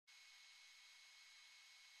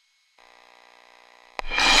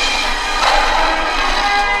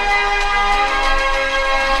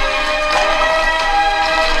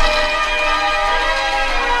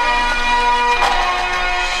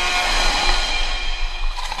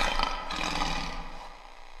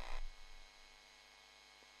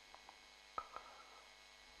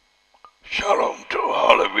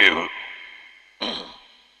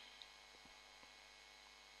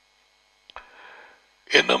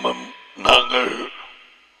இன்னமும் நாங்கள்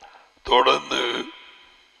தொடர்ந்து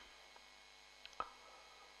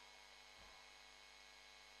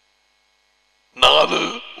நாலு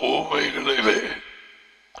ஊமைகளிலே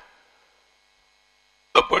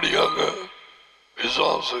அப்படியாக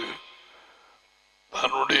விசுவாசு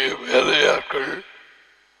தன்னுடைய வேலையாட்கள்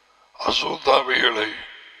அசுத்தாவிகளை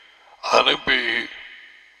அனுப்பி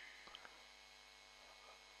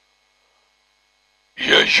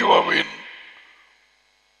யேசுவின்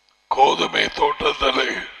கோதுமை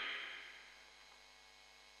தோட்டத்திலே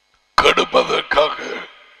கெடுப்பதற்காக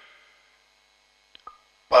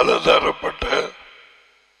பலதரப்பட்ட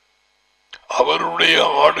அவருடைய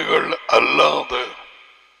ஆடுகள் அல்லாத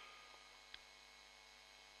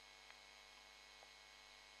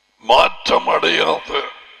மாற்றமடையாத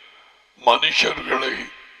மனுஷர்களை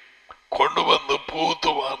கொண்டு வந்து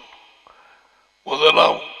புகுத்துவான்.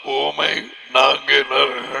 முதலாம் ஓமை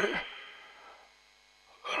நாங்கினர்கள்,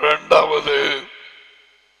 இரண்டாவது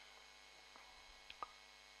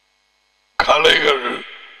கலைகள்,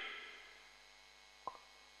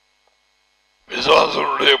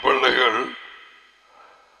 விசுவாசனுடைய பிள்ளைகள்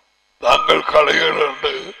தாங்கள் கலைகள்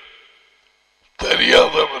என்று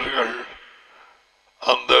தெரியாதவர்கள்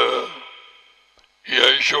அந்த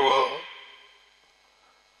யேசுவா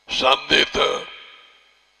சந்தித்த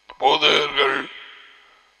போதகர்கள்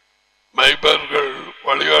மெய்பர்கள்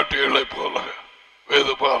வழிகாட்டிகளை போல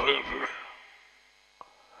வேதபாரகர்கள்.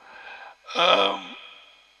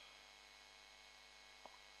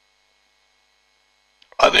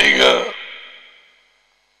 அநேக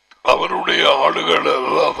அவருடைய ஆளுகள்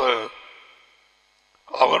அல்லாத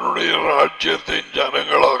அவனுடைய ராஜ்யத்தின்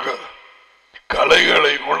ஜனங்களாக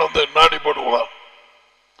கலைகளை கொண்டு நாடிப்படுவான்.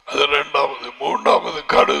 அது இரண்டாவது. மூன்றாவது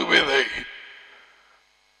கடுகு விதை.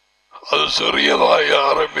 அது சிறியதாய்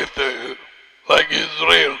ஆரம்பித்து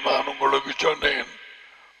இஸ்ரேல், நான் உங்களுக்கு சொன்னேன்,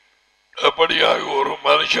 எப்படியாக ஒரு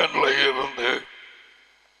மனுஷன்ல இருந்து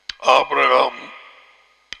ஆபிரகாம்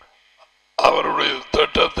அவருடைய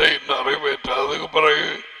திட்டத்தை நிறைவேற்ற, அதுக்கு பிறகு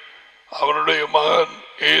அவருடைய மகன்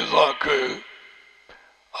ஈசாக்கு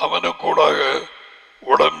அவனுக்கூடாக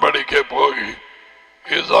உடன்படிக்கை போய்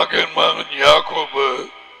ஈசாக்கின் மகன் யாக்கோபு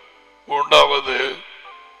உண்டாவது.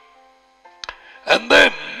 And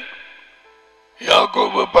then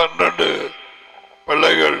யாக்கோபு 12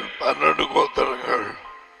 பிள்ளைகள், 12 கோத்திரங்கள்.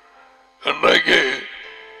 இன்றைக்கு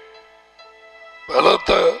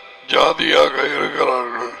பலத்த ஜாதியாக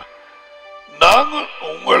இருக்கிறார்கள். நாங்கள்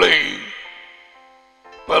உங்களை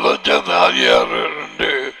பலத்த ஜாதியார்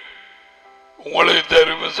என்று உங்களை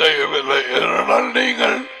தெரிவு செய்யவில்லை. ஏனென்றால்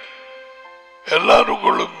நீங்கள்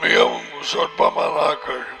எல்லாருக்குள்ளும் மிகவும் சொற்பமான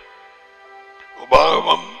ஆக்கள்.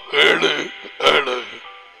 உபாகமம் 7:7.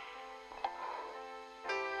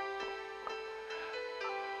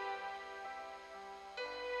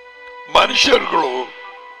 மனுஷர்களோ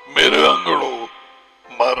மிருகங்களோ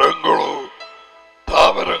மரங்களோ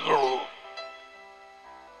தாவரங்களோ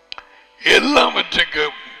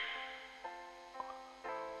எல்லாவற்றுக்கும்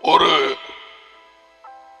ஒரு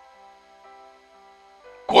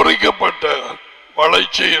குறைக்கப்பட்ட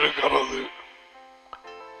வளர்ச்சி இருக்கிறது.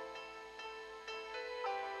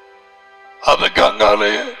 அதுக்கு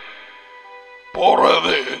அங்காலே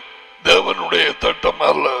போறது தேவனுடைய திட்டம்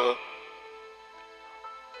அல்ல.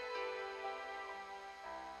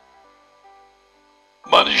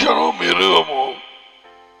 மனுஷனோ மிருகமோ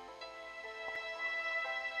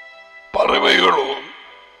பறவைகளோ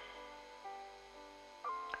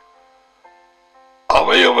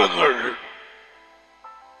அவயவங்கள்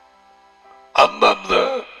அந்தந்த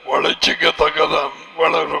வளர்ச்சிக்கு தக்கதான்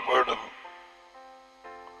வளர வேண்டும்.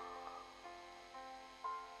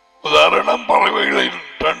 உதாரணம், பறவைகளின்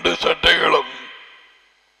 2 சட்டைகளும்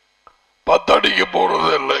 10 அடிக்கு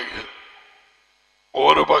போறதில்லை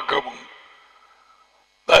ஒரு பக்கமும்.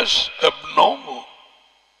 That's abnormal.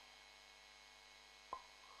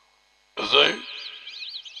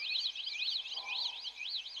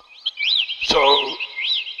 So,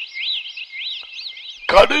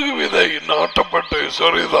 கடுகு விதை நாட்டப்பட்டு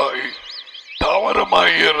சிறிதாய்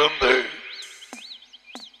தாவரமாய் இருந்து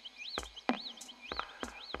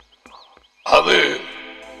அது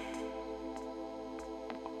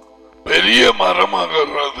பெரிய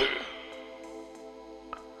மரமாகிறது.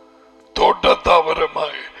 தோட்ட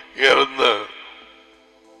தாவரமாய் இருந்த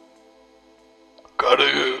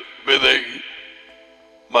கடுகு விதை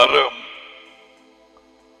மரம்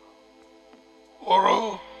ஒரு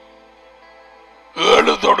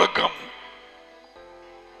 7 தொடக்கம்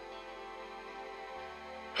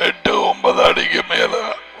 8-9 அடிக்கு மேல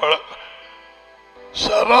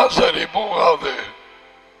சராசரி போகாது.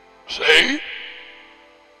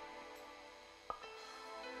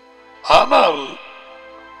 ஆனால்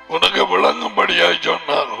உனக்கு விளங்கும்படியாய்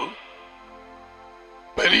சொன்னால்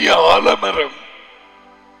பெரிய ஆலமரம்,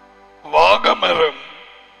 வாகமரம்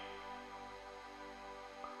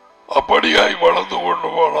அப்படியாய் வளர்ந்து கொண்டு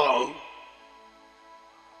போனால்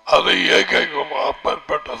அது இயற்கைக்கும்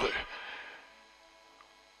அப்பாற்பட்டது.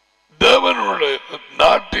 தேவனுடைய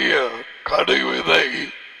நாட்டிய கடுவிதை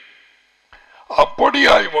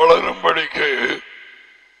அப்படியாய் வளரும்படிக்கு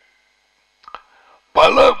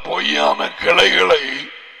பல பொய்யான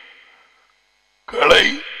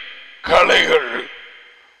களைகள்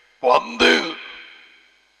வந்து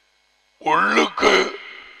உள்ளுக்கு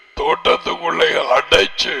தோட்டத்துக்குள்ளே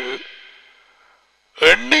அடைச்சு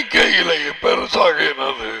எண்ணிக்கையிலே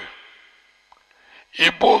பெருசாகினது.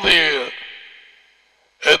 இப்போதைய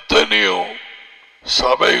எத்தனையோ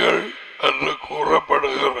சபைகள் என்று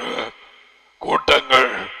கூறப்படுகிற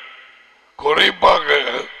கூட்டங்கள், குறிப்பாக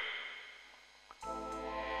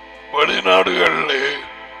வெளிநாடுகளிலே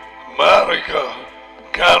அமெரிக்கா,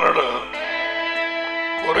 கனடா,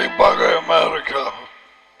 குறிப்பாக அமெரிக்கா,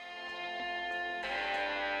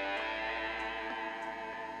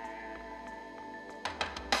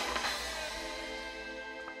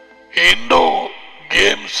 இண்டோ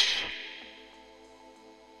கேம்ஸ்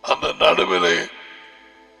அந்த நடுவிலே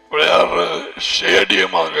விளையாடுற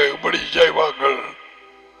ஸ்டேடியமாக இப்படி செய்வார்கள்.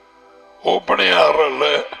 ஓப்பனையாறல்ல,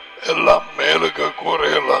 எல்லாம் மேலுக்கு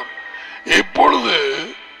கூரையெல்லாம். இப்பொழுது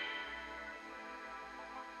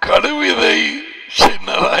கடுவிதை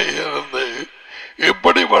சின்னதாய் இருந்து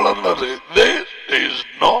இப்படி வளர்ந்தது. This is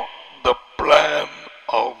not the plan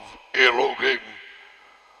of Elohim.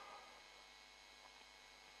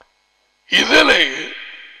 இதிலே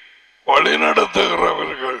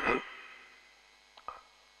வழிநடத்துகிறவர்கள்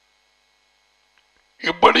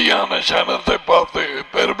இப்படியான சனத்தை பார்த்து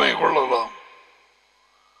பெருமை கொள்ளலாம்,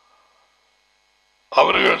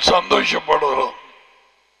 அவர்கள் சந்தோஷப்படலாம்.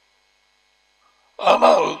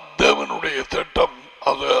 ஆனால் தேவனுடைய திட்டம்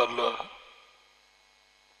அது அல்ல.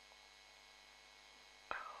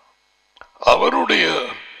 அவருடைய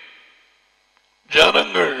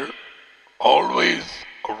ஜனங்கள் always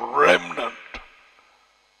remnant,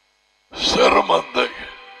 சிறுமந்தை,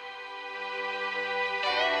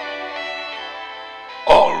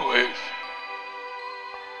 always.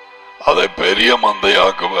 அதை பெரிய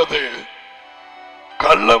மந்தையாக்குவது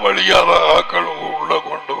கள்ள வழியார ஆக்கள் உள்ள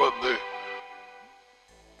கொண்டு வந்து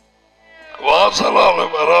வாசலால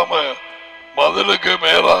வராம மதிலுக்கு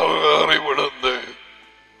மேலாக ஏறி விழுந்து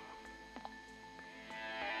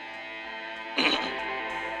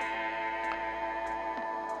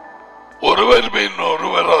ஒருவர் பின்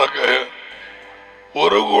ஒருவராக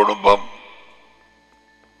ஒரு குடும்பம்,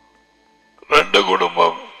 ரெண்டு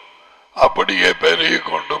குடும்பம் அப்படியே பெருகி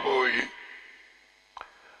கொண்டு போய்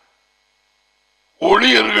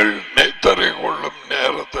ஊழியர்கள் நெத்தரை கொள்ளும்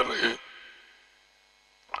நேரத்தில்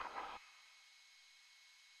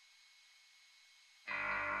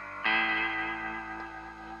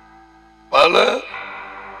பல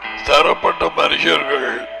தரப்பட்ட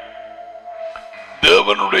மனுஷர்கள்,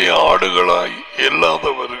 தேவனுடைய ஆடுகளாய்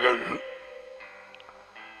இல்லாதவர்கள்,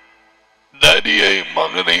 நரியை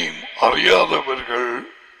மகனையும் அறியாதவர்கள்,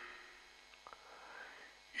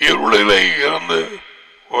 இருளிலே இருந்து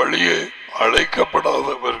வழியே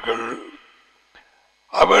அழைக்கப்படாதவர்கள்,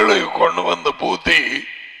 அவளை கொண்டு வந்த பூத்தி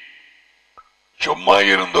சும்மா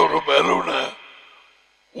இருந்த ஒரு பலூன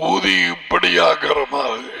ஊதி இப்படியாகிற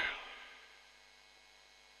மாதிரி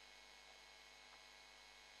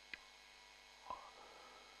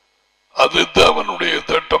அது தேவனுடைய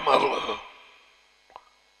திட்டம் அல்ல.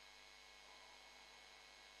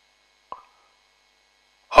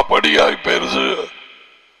 அப்படியாய்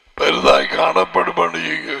பெரிதாய் காணப்படும்படி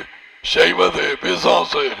செய்வது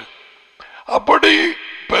பிசாசு. அப்படி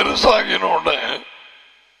பெருசாகினோட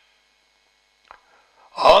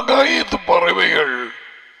ஆகாயத்து பறவைகள்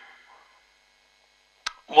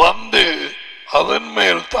வந்து அதன்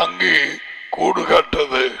மேல் தங்கி கூடு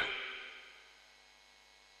கட்டது.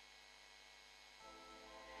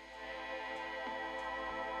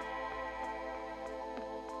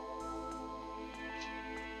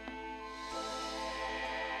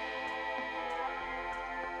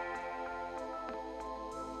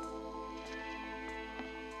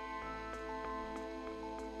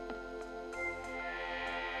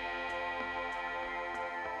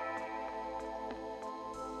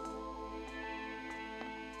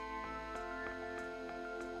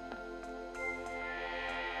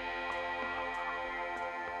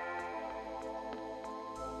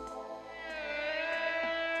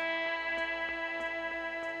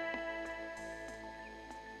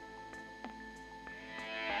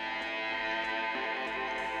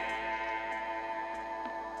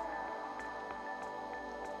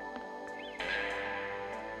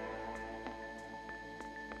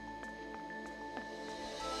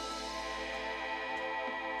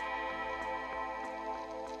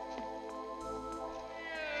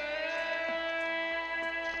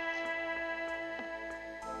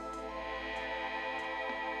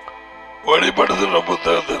 வெளிப்படுத்தின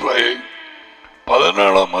புத்தகத்தில்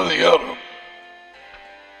 17ஆம் அதிகாரம்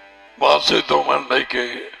வாசித்தோம். அன்றைக்கு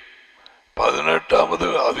 18வது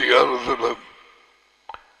அதிகாரத்திலும்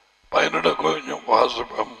 18 கொஞ்சம்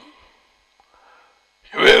வாசிப்போம்.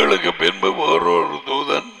 இவைகளுக்கு பின்பு வேறொரு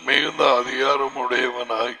தூதன் மிகுந்த அதிகாரம்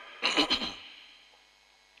உடையவனாய்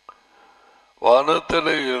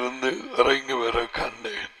வானத்திலே இருந்து இறங்கி வர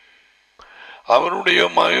கண்டேன். அவனுடைய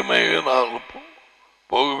மகிமையினால்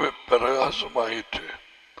போகவே பிரகாசமாயிற்று.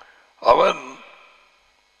 அவன்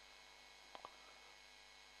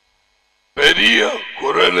பெரிய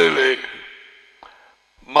குரலிலே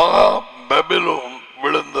மகா பாபிலோன்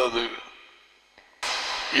விழுந்தது,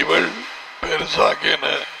 இவள் பெருசாக்கின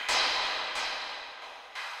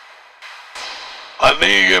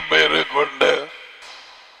அநேக பேரை கொண்ட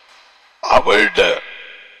அவள்ட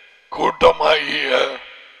கூட்டமாகிய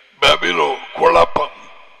பாபிலோன் குழப்பம்.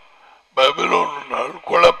 பாபிலோன்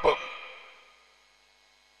குழப்பம்.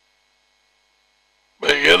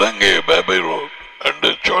 இலங்கை பாபிலோன்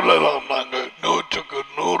என்று சொல்லலாம். நாங்கள் 100க்கு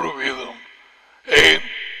 100%. ஏன்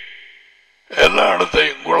எல்லா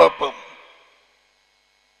இடத்தையும் குழப்பம்,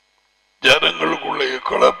 ஜனங்களுக்குள்ளே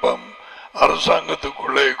குழப்பம்,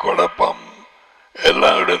 அரசாங்கத்துக்குள்ளே குழப்பம்,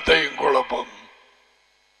 எல்லா இடத்தையும் குழப்பம்,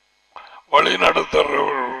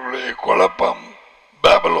 வழிநடத்துறவர்களுடைய குழப்பம்.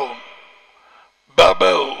 பாபிலோன்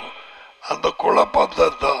பாபல், அந்த குழப்பத்தை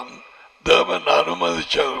தான் தேவன்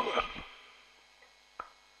அனுமதிச்சவர்.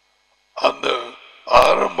 அந்த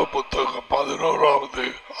ஆரம்ப புத்தகம் 11வது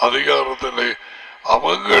அதிகாரத்திலே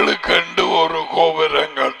அவங்களுக்கண்டு ஒரு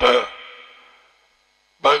கோபுரம் கட்ட,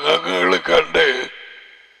 அவங்களுக்கண்டு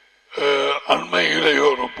அண்மையிலே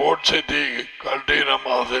ஒரு போர்ட் சிட்டி கட்டின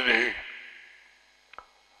மாதிரி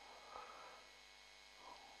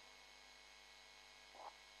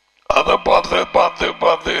அதை பார்த்து பார்த்து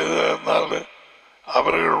பார்த்து இருந்தாலும்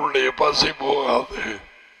அவர்களுடைய பசி போகாது.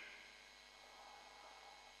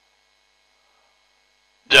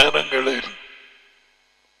 ஜனங்களில்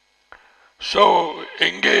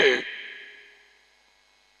இங்கே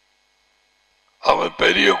அவன்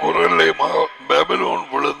பெரிய குரலை பாபிலோன்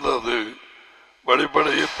விழுந்தது.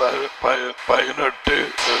 வெளிப்படை 18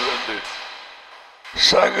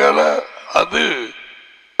 சகல அது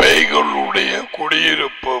பேய்களுடைய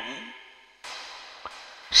குடியிருப்பும்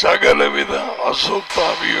சகலவித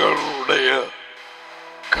அசுத்தாவிகளுடைய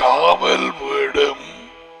காவல் வீடும்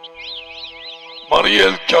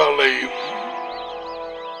மறியல் சாலையும்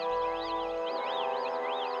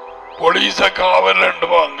போலீச காவல்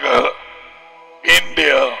வாங்க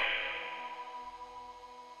இந்தியா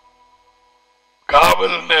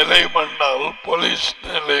காவல் நிலையம் என்றால் போலீஸ்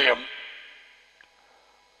நிலையம்.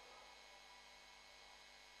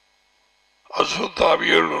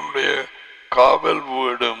 அசுத்தாவிகளுடைய காவல்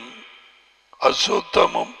வீடும்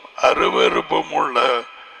அசுத்தமும் அருவருப்பும் உள்ள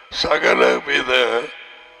சகலவித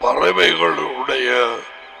பறவைகளுடைய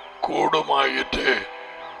கூடுமாயிற்று.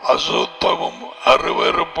 அசுத்தமும்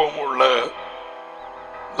அருவருப்பும் உள்ள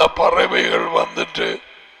இந்த பறவைகள் வந்துட்டு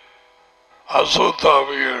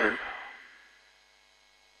அசுத்தாவிகள்.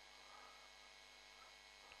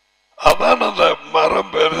 அதான் அந்த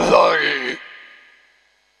மரம் பெருசாகி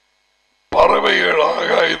பறவைகள்,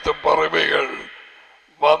 ஆகாயத்து பறவைகள்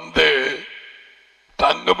வந்து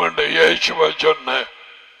தங்கம் என்று இயேசுவ சொன்ன.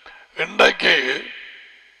 இன்றைக்கு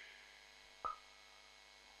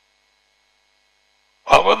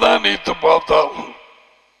அவதானித்து பார்த்தால்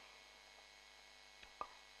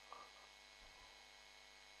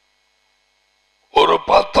ஒரு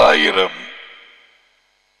 10,000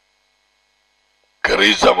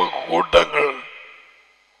 கிறிஸ்தவ கூட்டங்கள்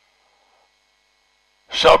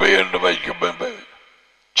சபை என்று வைக்கும்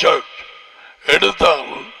சர்ச்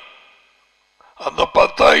எடுத்தால் அந்த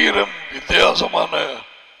 10,000 வித்தியாசமான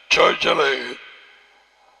சர்ச்சில்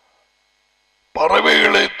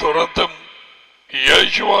பறவைகளை துரத்தும்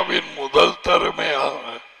இயேசுவின் முதல் தருமையான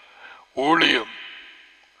ஊழியம்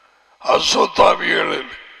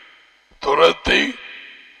அசுத்தாவிகளில் துரத்தி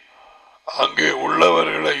அங்கே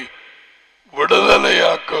உள்ளவர்களை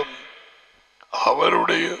விடுதலையாக்கும்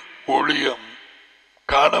அவருடைய ஊழியம்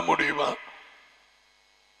காண முடியுமா?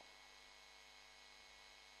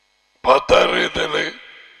 10,000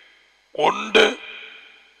 உண்டு.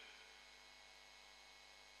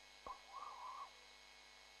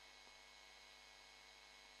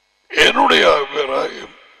 என்னுடைய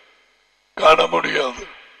அபிப்பிராயம் காண முடியாது.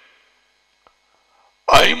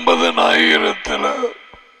 50,000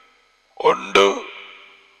 உண்டு.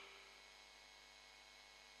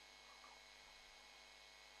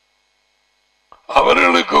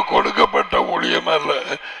 அவர்களுக்கு கொடுக்கப்பட்ட ஊழியம் அல்ல,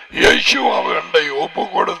 இயேசுவை ஒப்பு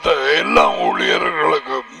கொடுத்த எல்லா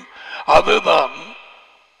ஊழியர்களுக்கும் அதுதான்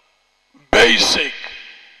பேசிக்.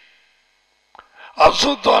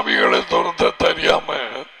 அசுத்தாவிகளை துரத்த தெரியாம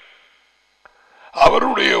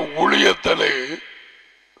அவருடைய ஊழியத்திலே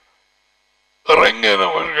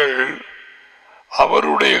இறங்கினவர்கள்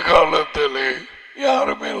அவருடைய காலத்திலே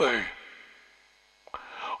யாருமே இல்லை.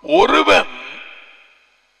 ஒருவன்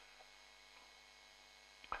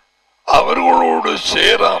அவர்களோடு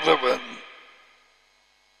சேராதவன்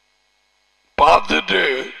பார்த்துட்டு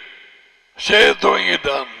செய்ய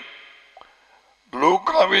துவங்கிட்டான்.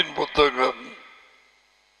 லூக்காவின் புத்தகம்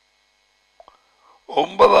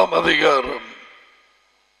 9ஆம் அதிகாரம்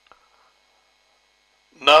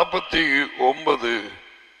 49.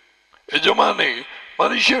 எஜமானே,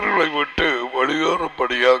 மனுஷர்களை விட்டு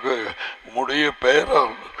வெளியேறும்படியாக உம்முடைய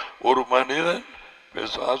பெயரால் ஒரு மனிதன்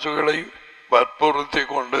பிசாசுகளை வற்புறுத்தி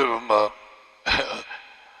கொண்டிருந்தான்.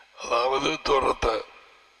 அதாவது துரத்த.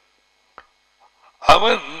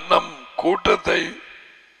 அவன் நம் கூட்டத்தை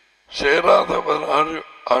சேராதவன்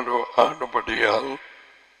ஆனபடியால்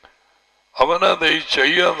அவன் அதை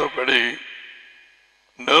செய்யாதபடி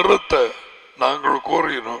நிறுத்த நாங்கள்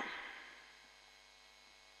கோரினோம்.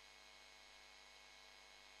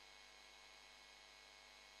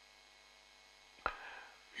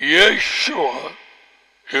 இயேசுவா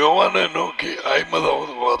யோவானை நோக்கி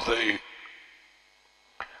 50வது வார்த்தை,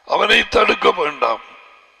 அவனை தடுக்க வேண்டாம்.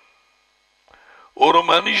 ஒரு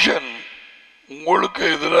மனுஷன் உங்களுக்கு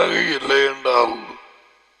எதிராக இல்லை என்றால்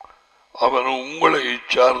அவன் உங்களை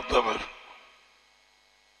சார்ந்தவர்.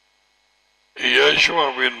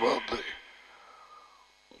 இயேசுவின் வார்த்தை.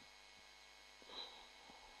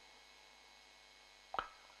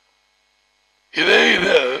 இதே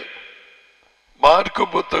மார்க்கு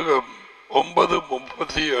புத்தகம்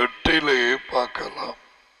 9:38 பார்க்கலாம்.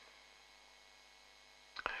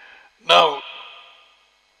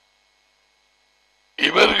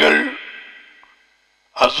 இவர்கள்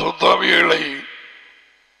அசுத்தாவிகளை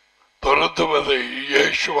துரத்துவதை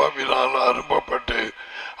இயேசுவினால் அனுப்பப்பட்டு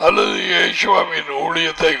அல்லது இயேசுவின்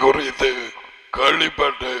ஊழியத்தை குறித்து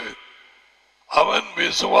கேள்விப்பட்டு அவன்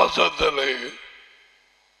விசுவாசத்திலே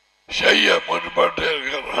செய்ய முன்பட்டு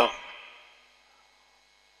இருக்கிறான்.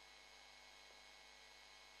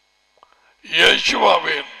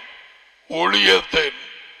 இயேசுவின் ஊழியத்தின்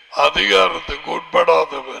அதிகாரத்துக்கு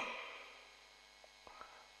உட்படாதவன்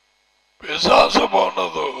பிசாசு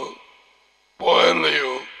போனதோ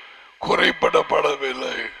போயலையோ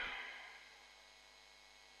குறைப்படப்படவில்லை.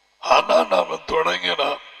 ஆனால் நாம்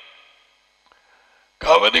தொடங்கினான்.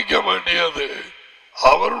 கவனிக்க வேண்டியது,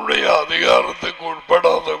 அவருடைய அதிகாரத்துக்கு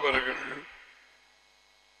உட்படாதவர்கள்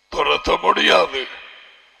துரத்த முடியாது.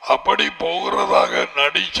 அப்படி போகிறதாக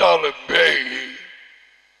நடிச்சாலும் பேய்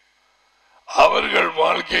அவர்கள்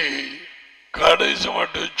வாழ்க்கையை கடைசி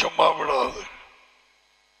மட்டும் சும்மா விடாது.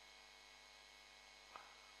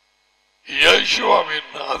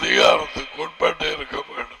 இயேசுவின் அதிகாரத்துக்கு உட்பட்டு இருக்க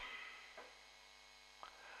வேண்டும்.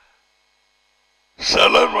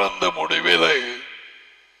 சிலர் வந்த முடிவிலே,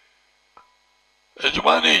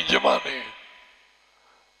 எஜமானி எஜமானி,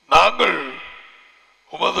 நாங்கள்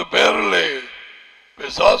உமது பேரிலே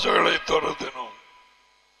பிசாசுகளை துரத்தினோம்,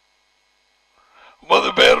 உமது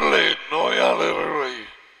பேரிலே நோயாளர்களை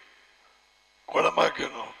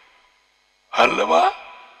குணமாக்கினோம் அல்லவா?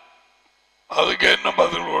 அதுக்கு என்ன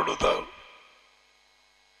பதில் கொடுத்தார்?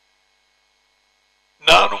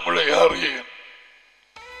 நான் உங்களை அறியேன்.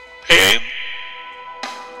 ஏன்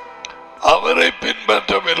அவரை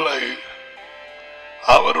பின்பற்றவில்லை,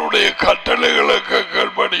 அவருடைய கட்டளைகளுக்கு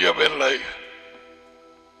கீழ்ப்படியவில்லை.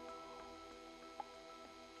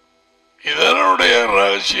 இதனுடைய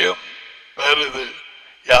ரகசியம் பெரிது.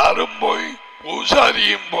 யாரும் போய்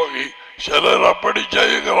பூசாரியும் போய் சிலர் அப்படி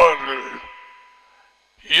செய்கிறார்கள்.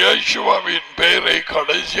 இயேசுவின் பெயரை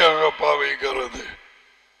கடைசியாக பாவிக்கிறது.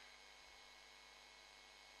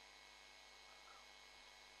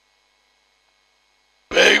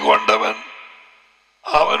 பேய் கொண்டவன்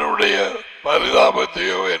அவனுடைய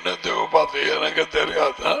பரிதாபத்தையோ என்னத்தையோ பார்த்து எனக்கு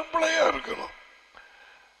தெரியாது, பிள்ளையா இருக்கலாம்.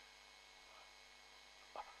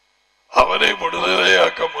 அவனை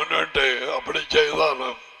விடுதலையாக்க முன்னிட்டு அப்படி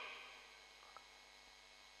செய்தாலும்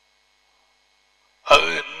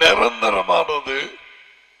அது நிரந்தரமானது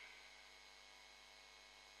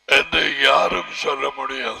என்று யாரும் சொல்ல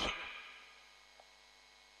முடியாது.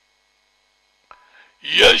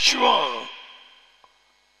 இயேசுவா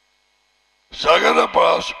சகல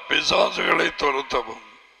பிசாசுகளை துரத்தவும்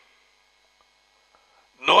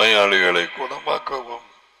நோயாளிகளை குணமாக்கவும்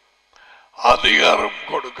அதிகாரம்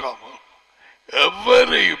கொடுக்காமல்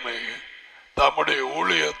எவரையுமே தம்முடைய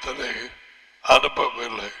ஊழியத்திலே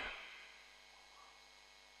அனுப்பவில்லை.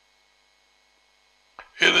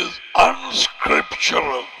 It is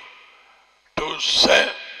unscriptural to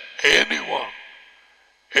send anyone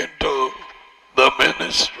into the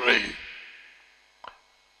ministry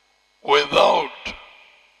without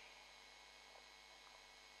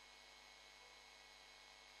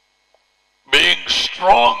being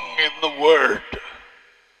strong in the word.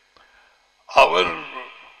 அவர்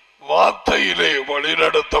வார்த்தையிலே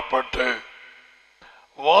வழிநடத்தப்பட்டு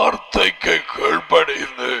வார்த்தைக்கு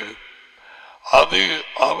கீழ்ப்படிந்து அது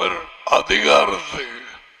அவர் அதிகாரத்து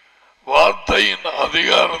வார்த்தையின்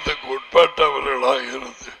அதிகாரத்துக்கு உட்பட்டவர்களாக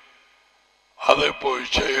இருந்து அதை போய்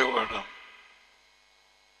செய்ய வேண்டும்.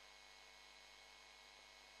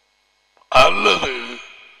 அல்லது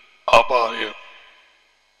அபாயம்.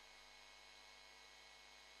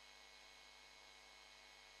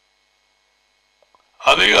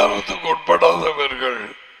 அதிகாரத்துக்கு உட்படாதவர்கள்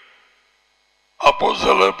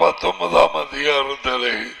அப்போஸ்தலர் 19ஆம்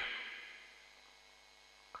அதிகாரத்திலே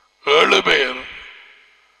 7 பேர்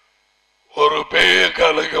ஒரு பேய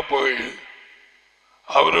கலைக்க போய்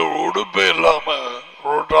அவரு உடுப்பு இல்லாம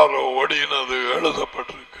ரோட்டால ஓடினது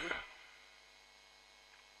எழுதப்பட்டிருக்கு.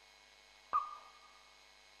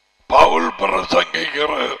 பவுல்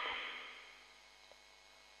பிரசங்கிக்கிற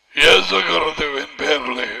இயேசு கிறிஸ்துவின்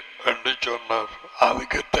பேரில் என்று சொன்னார்.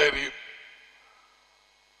 அதுக்கு தெரியும்,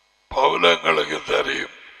 பவுல் எங்களுக்கு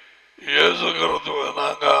தெரியும், இயேசு கிறிஸ்துவை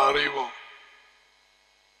நாங்க அறிவோம்.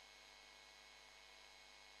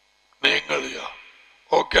 நீங்களையா?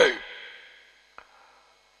 ஓகே.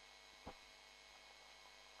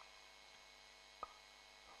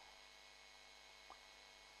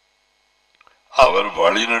 அவர்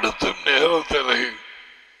வழிநடத்தும் நேரத்தில்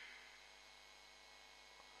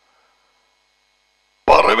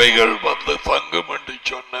பறவைகள் வந்து தங்கும் என்று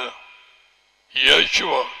சொன்ன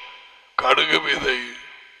இயேசுவா கடுகு விதை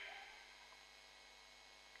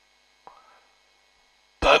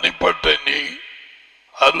தனிப்பட்ட நீ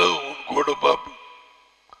அல்லது உன் குடும்பம்,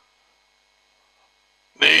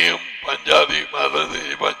 நீயும் பஞ்சாதி அல்லது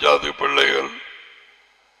பஞ்சாதி பிள்ளைகள்,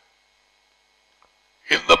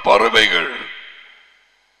 இந்த பறவைகள்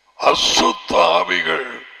அசுத்த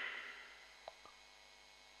ஆவிகள்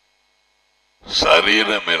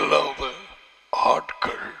சரீரமில்லாத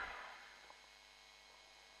ஆட்கள்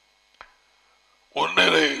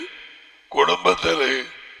உன்னிலே குடும்பத்திலே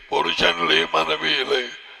புருஷனிலே மனைவியிலே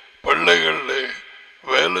பிள்ளைகளிலே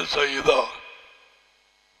வேலை செய்தா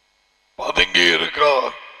பதுங்கி இருக்கா.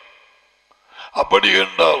 அப்படி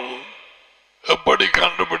என்றால் எப்படி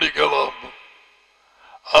கண்டுபிடிக்கலாம்?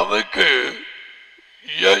 அதுக்கு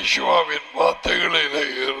இயேசுவின் வார்த்தைகளிலே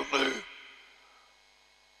இருந்து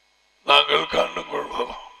நாங்கள்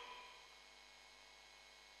கண்டுகொள்ளலாம்.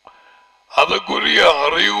 அதற்குரிய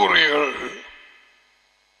அறிகுறிகள்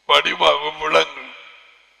வடிவாக விளங்கும்.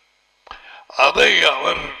 அதை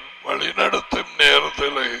அவர் வழிநடத்தும்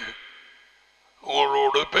நேரத்தில்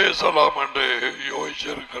உங்களோடு பேசலாம் என்று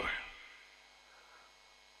யோசிச்சிருக்கிறேன்.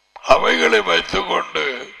 அவைகளை வைத்துக் கொண்டு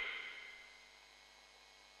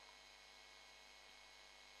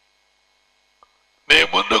நீ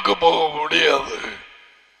முன்னுக்கு போக முடியாது.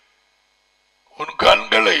 உன்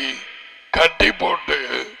கண்களை கட்டி போட்டு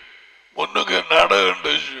முன்னுக்கு நட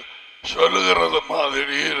என்று சொல்லுகிறது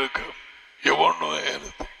மாதிரி இருக்கு. இவனும்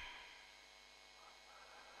ஏறுது.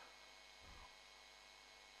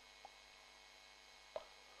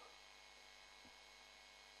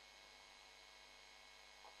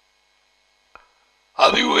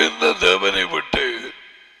 அதி உயர்ந்த தேவனை விட்டு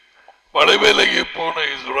வளைவிலகி போன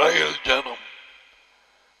இஸ்ராயல் ஜனம்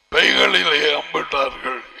பைகளிலே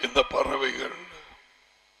அம்பிட்டார்கள். இந்த பறவைகள்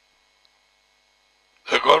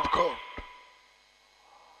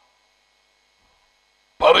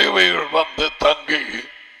பறவைகள் வந்து தங்கி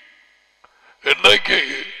இன்றைக்கு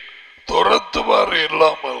துரத்துவார்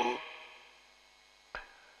இல்லாமல்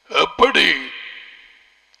எப்படி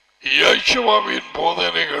இயேசுவின்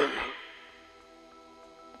போதனைகள்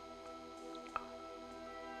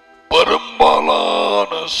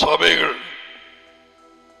பெரும்பாலான சபைகள்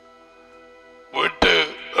விட்டு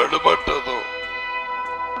எடுபட்டதோ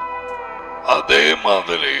அதே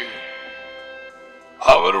மாதிரி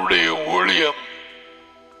அவருடைய ஊழியம்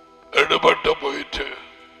எடுபட்டு போயிட்டு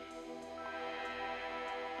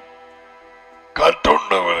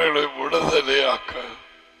கட்டுண்டவர்களை விடுதலையாக்க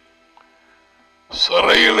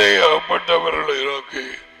சிறையிலே அகப்பட்டவர்களை நோக்கி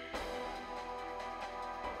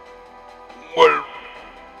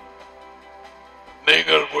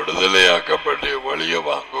நீங்கள் விடுதலையாக்கப்பட்டு வழிய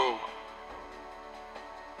வாங்கும்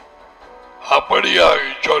அப்படியாக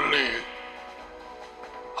சொல்லி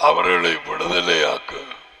அவர்களை விடுதலையாக்க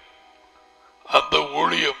அந்த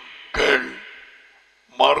ஊழியம் கேள்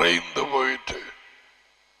மறைந்து போயிட்டு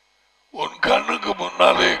உன் கண்ணுக்கு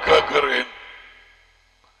முன்னாலே கேட்கிறேன்,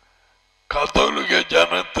 கத்தோலிக்க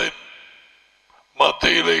ஜனத்தின்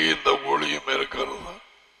மத்தியிலே இந்த ஊழியம் இருக்கிறது.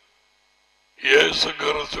 இயேசு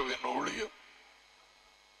கிறிஸ்துவின் ஊழியம்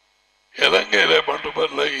இலங்கையில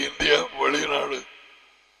மட்டுமல்ல, இந்தியா, வெளிநாடு,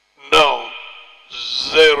 நோ,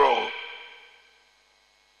 ஜீரோ.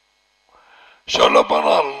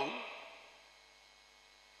 சொல்லப்போனால்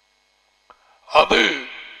அது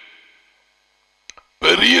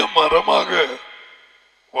பெரிய மரமாக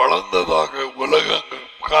வளர்ந்ததாக உலகங்கள்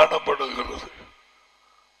காணப்படுகிறது.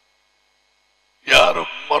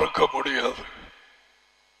 யாரும் மறுக்க முடியாது.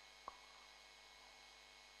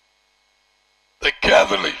 The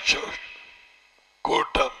Catholic Church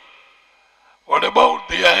கூட்டம், what about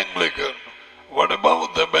the Anglican, what about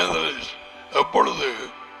the Methodist? எப்பொழுது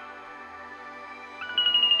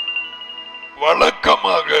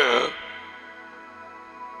வழக்கமாக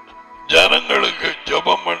ஜனங்களுக்கு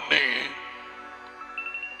ஜெபம் பண்ணி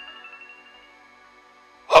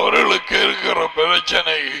அவர்களுக்கு இருக்கிற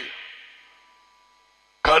பிரச்சனை,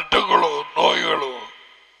 கட்டுகளோ நோய்களோ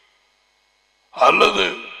அல்லது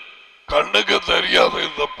கண்ணுக்கு தெரியாத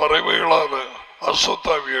இந்த பறவைகளான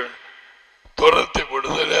அசுத்தாவிகள் துரத்தி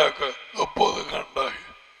விடுதலையாக எப்போது கண்டாய்?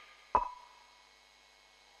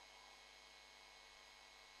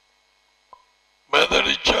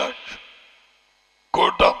 மெத்தடிஸ்ட் சர்ச்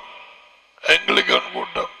கூட்டம், ஆங்கிலிக்கன்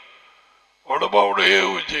கூட்டம், உடம்பாவுடைய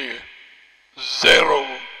ஊச்சி ஜீரோ.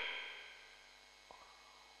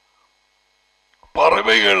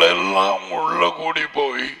 பறவைகள் எல்லாம் உள்ள கூடி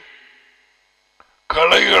போய்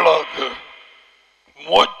களைகளாக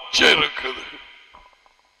மொச்ச இருக்குது.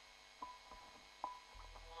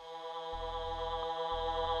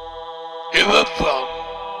 இதைத்தான்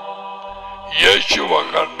இயேசுவா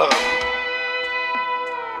கண்டார்.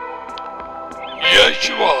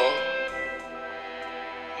 இயேசுவா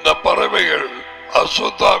இந்த பறவைகள்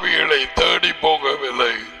அசுத்தாவிகளை தேடி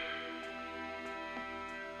போகவில்லை.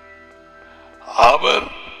 அவர்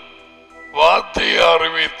வார்த்தையை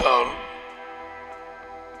அறிவித்தார்.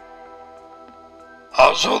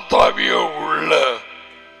 அசுத்தாவிய உள்ள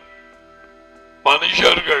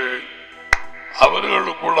மனுஷர்கள்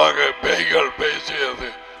அவர்களுக்குள்ளாக பேய்கள் பேசியது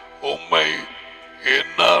உண்மை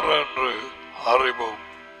என்னார் என்று அறிவோம்.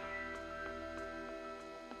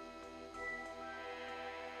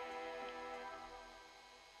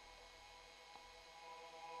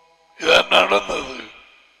 இது நடந்தது.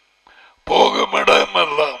 போகும்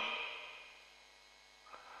இடமெல்லாம்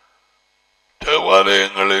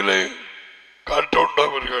தேவாலயங்களிலே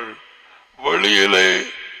கட்டுண்டவர்கள், வெளியிலே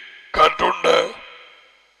கட்டுண்ட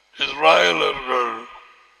இஸ்ராயலர்கள்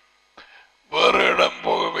வேறு இடம்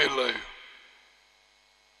போகவில்லை.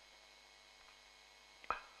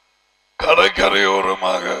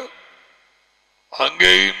 கடற்கரையோரமாக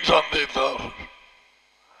அங்கேயும் சந்தித்தார்.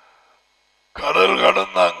 கடல்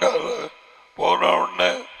கடந்தாங்க போன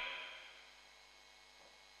உடனே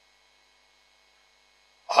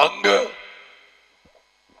அங்க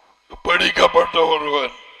பிடிக்கப்பட்ட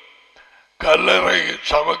ஒருவன் கல்லறை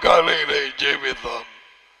சமகாலையிலே ஜீவித்தான்.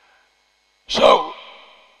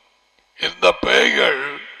 இந்த பேய்கள்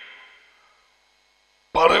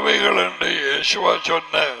பறவைகள் என்று இயேசுவா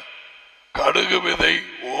சொன்ன கடுகு விதை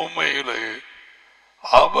ஊமையிலே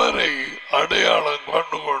அவரை அடையாளம்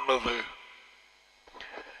கண்டு கொண்டது.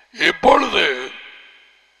 இப்பொழுது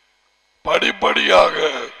படிப்படியாக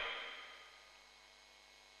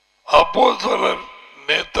அப்போஸ்தலர்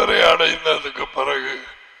நேத்தரை அடைந்ததுக்கு பிறகு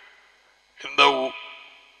இந்த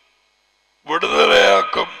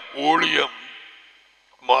விடுதலையாக்கும் ஊழியம்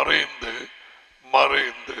மறைந்து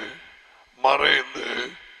மறைந்து மறைந்து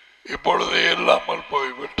இப்பொழுது இல்லாமல்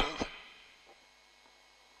போய்விட்டது.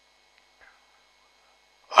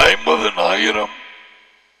 50,000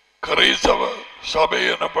 கிறிஸ்தவ சபை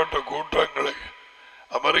எனப்பட்ட கூட்டங்களை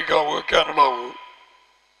அமெரிக்காவோ கனடாவோ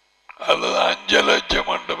அல்லது 5 லட்சம்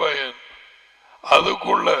ஆண்டு பயன்,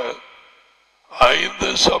 அதுக்குள்ள 5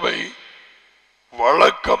 சபை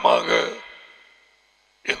வழக்கமாக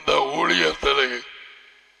இந்த ஊழியத்திலே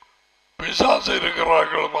பிசாசு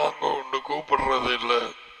இருக்கிறார்கள் வாங்க கொண்டு கூப்பிடுறது இல்லை.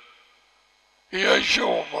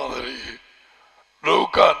 யேசுவ மாதிரி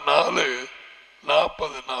லூக்கா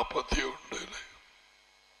 4:40-41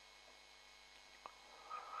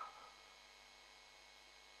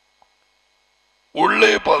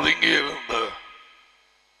 உள்ளே பதுங்கி இருந்த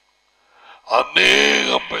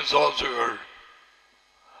அநேகம் பிசாசுகள்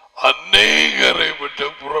அநேகரை விட்டு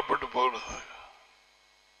புறப்பட்டு போனது.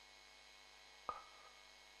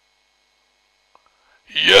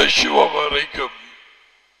 இயேசுவ வரைக்கும்,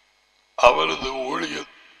 அவரது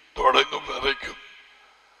ஊழியம் தொடங்கும் வரைக்கும்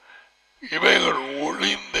இவைகள்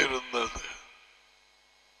ஒளிந்திருந்தது.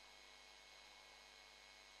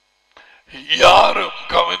 யாரும்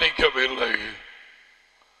கவனிக்கவில்லை.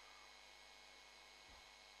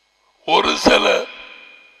 ஒரு சில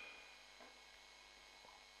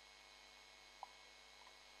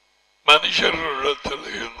மனுஷர்களிடத்தில்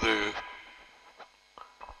இருந்து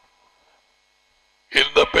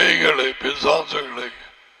இந்த பேய்களை பிசாசுகளை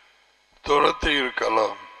துரத்தி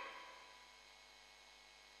இருக்கலாம்.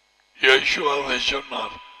 இயேசு அதை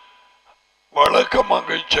சொன்னார்,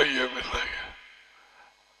 வழக்கமாக செய்யவில்லை.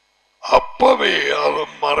 அப்பவே அது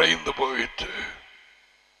மறைந்து போயிற்று.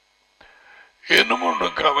 இன்னும் ஒன்று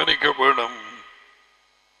கவனிக்க வேண்டும்.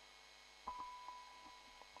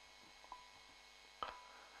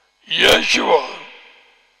 இயேசுவா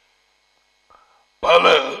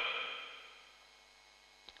பல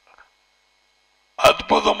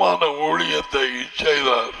அற்புதமான ஊழியத்தை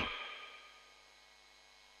செய்தார்.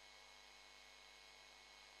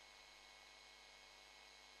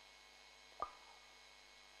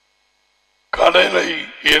 கடலை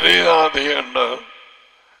எரியாதே என்றார்,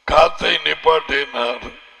 காத்தை நிப்பாட்டினார்,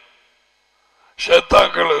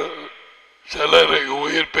 செத்தாக்கள் சிலரை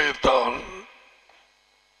உயிர்ப்பித்தார்.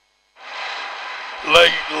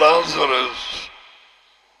 Like Lazarus.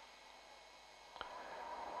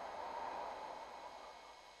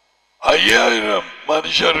 ஐயாயிரம்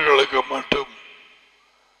மனுஷர்களுக்கு மட்டும்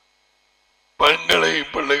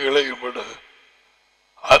பெண்களையும் பிள்ளைகளையும் விட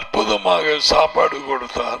அற்புதமாக சாப்பாடு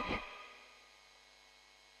கொடுத்தார்.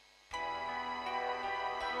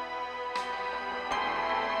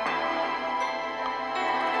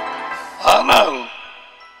 ஆனால்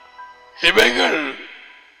இவைகள்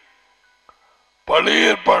பழைய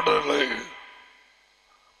ஏற்பாடுகளில்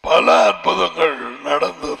பல அற்புதங்கள்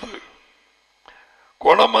நடந்தது.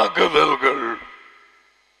 குணமாக்குதல்கள்,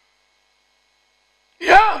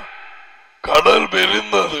 கடல்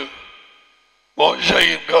விரிந்தது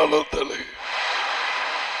மோசையின் காலத்தில்.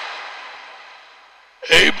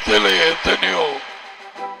 எகிப்திலே எத்தனையோ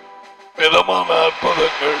விதமான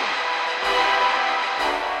அற்புதங்கள்.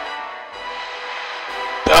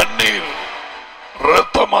 தண்ணீர்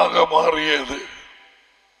இரத்தமாக மாறியது,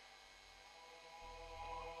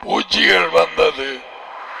 பூச்சிகள் வந்தது.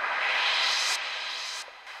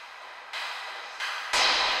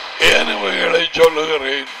 ஏனுவைகளை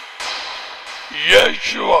சொல்லுகிறேன்.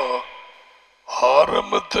 இயேசுவா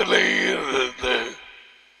ஆரம்பத்திலே இருந்து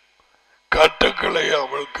கட்டுக்களை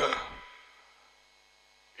அவிழ்க்க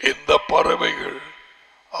இந்த பறவைகள்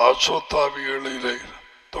அசுத்தாவிகளிலே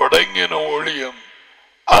தொடங்கின ஒளியம்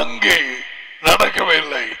அங்கே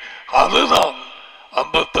நடக்கவில்லை. அதுதான்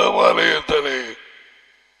அந்த தேவாலயத்திலே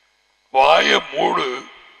வாய மூடு,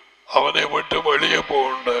 அவனை விட்டு வெளியே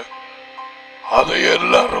போகின்ற அதை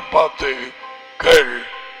எல்லாரும் பார்த்து கேள்,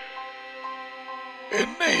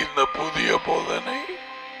 என்ன இந்த புதிய போதனை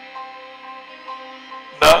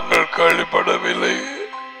நாங்கள் கேள்விப்படவில்லை.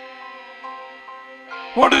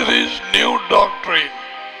 What is this new doctrine?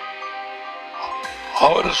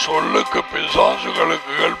 அவர் சொல்லுக்கு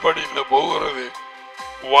பிசாசுகளுக்கு கீழ்ப்படிந்து போகிறது.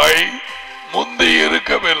 வை முந்தி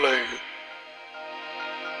இருக்கவில்லை.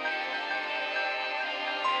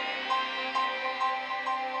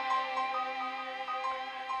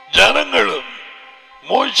 ஜனங்களும்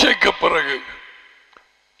மோசைக்கு பிறகு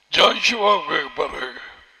ஜோஷுவாவுக்கு பிறகு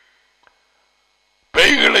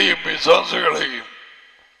பேய்களையும் பிசாசுகளையும்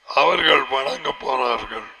அவர்கள் வணங்க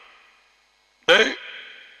போனார்கள்.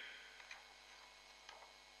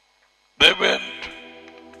 They went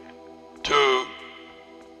to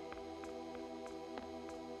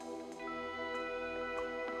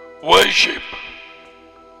worship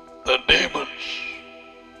the demons.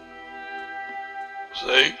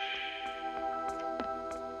 See?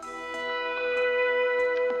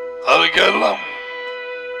 அதுக்கெல்லாம்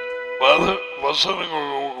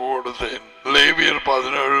வசனங்கள் கொடுத்தேன். லேவியர்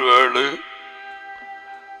 17:7,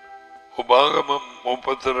 உபாகமம்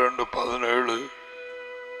 32:17,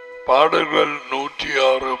 பாடல்கள்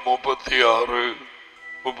 106, 36,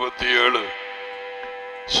 37.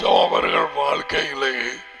 அவர்கள் வாழ்க்கையிலே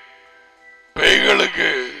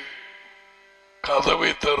பேய்களுக்கு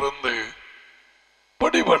கதவை திறந்து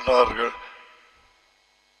பிடிபட்டார்கள்.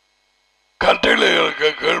 கட்டளைகளுக்கு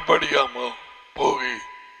கீழ்படியாமல் போகி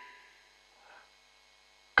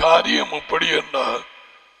காரியம் இப்படி என்றால்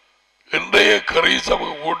இன்றைய கிறிஸ்தவ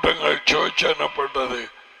கூட்டங்கள் சர்ச் எனப்பட்டது.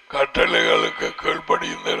 கட்டளைகளுக்கு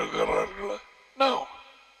கீழ்படிந்திருக்கிறார்கள்.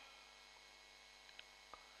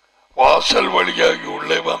 வாசல் வழியாகி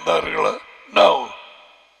உள்ளே வந்தார்களா?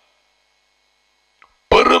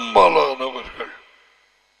 பெரும்பாலானவர்கள்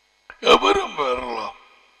எவரும் வரலாம்,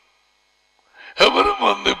 எவரும்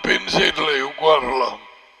வந்து பின் சைடில் உட்காரலாம்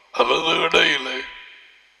அல்லது இடையிலே.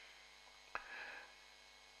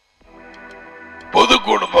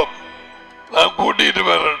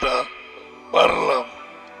 எடுத்தா வரலாம்.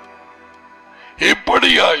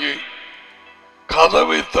 இப்படியாகி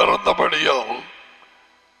கதவை திறந்தபடியால்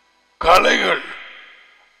களைகள்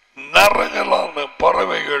நரங்களான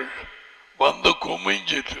பறவைகள் வந்து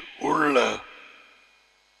குமிஞ்சிட்டு உள்ள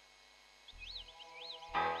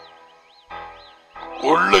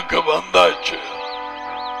உள்ளுக்கு வந்தாச்சு.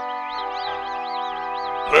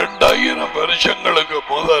 2000 வருஷங்களுக்கு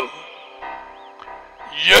முதல்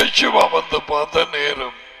இயேசுவா வந்து பார்த்த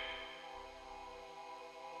நேரம்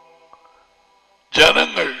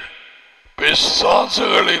ஜனங்கள்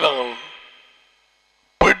பிசாசுகளினால்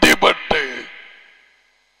பிடிபட்டு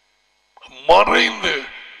மறைந்து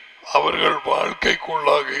அவர்கள்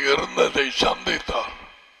வாழ்க்கைக்குள்ளாக இருந்ததை சந்தித்தார்.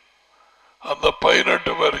 அந்த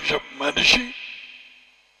 18 வருஷம் மனுஷி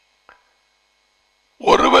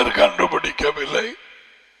ஒருவர் கண்டுபிடிக்கவில்லை.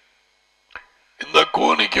 இந்த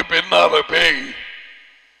கூனிக்கு பின்னால பேய்.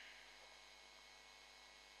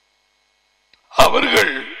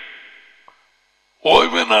 அவர்கள்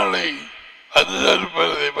ஓய்வு நாளை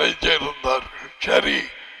அனுசரிப்பதை வைத்திருந்தார்கள். சரி,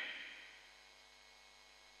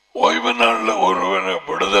 ஓய்வு நாள்ல ஒருவனை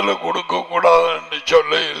விடுதலை கொடுக்க கூடாது என்று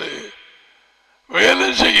சொல்லையிலே வேலை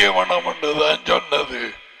செய்ய வேணாம் என்றுதான் சொன்னது.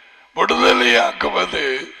 விடுதலையாக்குவது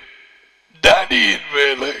டாடியின்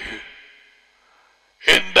வேலை.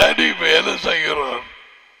 என் டாடி வேலை செய்கிறார்,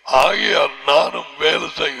 ஆகியால் நானும் வேலை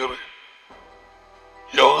செய்கிறேன்.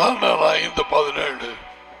 யோகானன் 5:17.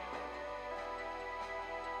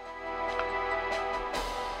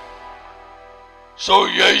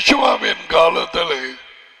 யேசுவாவின் காலத்தில்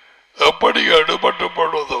எப்படி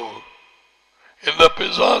எடுபட்டுப்படுவதோ இந்த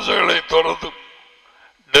பிசாசுகளை துரத்தும்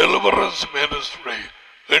டெலிவரன்ஸ் மினிஸ்ட்ரி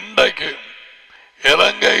இன்றைக்கு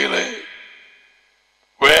இலங்கையிலே,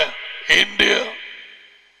 இந்தியா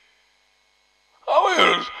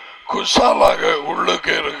அவைகள் குசாலாக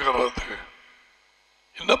உள்ளுக்கு இருக்கிறது.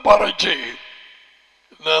 இந்த பரீட்சை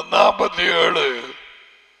இந்த 47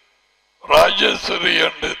 ராஜஸ்ரீ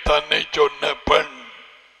என்று தன்னை சொன்ன பெண்,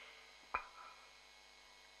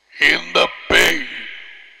 இந்த பேய்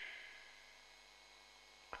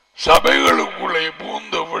சபைகளுக்குள்ளே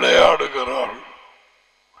பூந்து விளையாடுகிறாள்,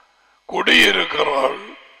 குடியிருக்கிறாள்,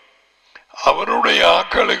 அவருடைய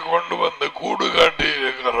ஆக்களை கொண்டு வந்து கூடு காட்டி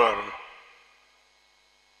இருக்கிறார்.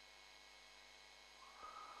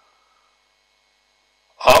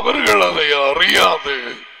 அவர்கள் அதை அறியாது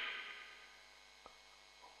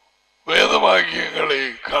வேதவாக்கியங்களை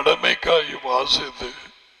கடமைக்காய் வாசித்து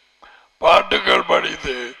பாட்டுகள்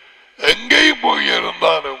படித்து எங்கேயும்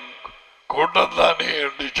போயிருந்தாலும் கூட்டம் தானே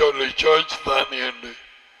என்று சொல்லி சர்ச் தானே என்று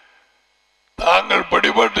தாங்கள்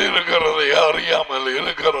பிடிபட்டு இருக்கிறதை அறியாமல்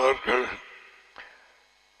இருக்கிறார்கள்.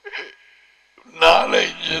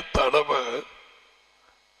 4-5 தடவை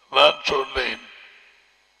நான் சொன்னேன்.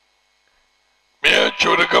 மிக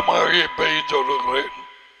சுருக்கமாக இப்பயும் சொல்லுகிறேன்.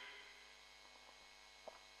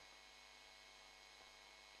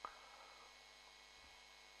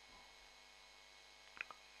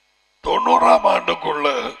 தொண்ணூறாம் ஆண்டுக்குள்ள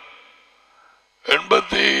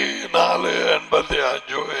 84,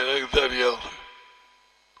 85 எனக்கு தெரியாது,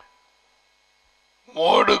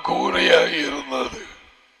 மோடு கூரையாக இருந்தது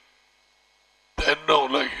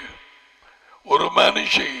தென்னுலகு. ஒரு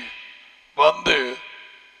மனுஷி வந்து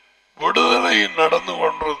விடுதலை நடந்து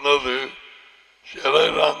கொண்டிருந்தது.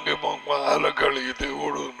 சிலர் அங்கு மாலை கழித்து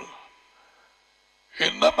விடுன்னு.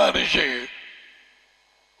 இந்த மனுஷி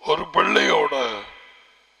ஒரு பிள்ளையோட,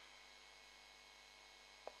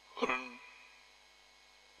 ஒரு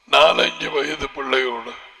 4-5 வயது பிள்ளையோட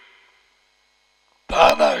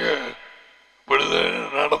தானாக விடுதலை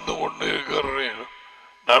நடந்து கொண்டு இருக்கிறேன்.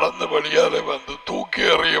 நடந்த வழியாலே வந்து தூக்கி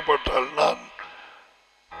எறியப்பட்டால் நான்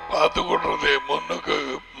பார்த்து கொண்டதே முன்னுக்கு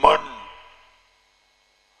மண்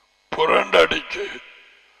புரண்டடிச்சு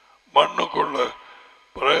மண்ணுக்குள்ள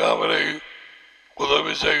பிறகு அவரை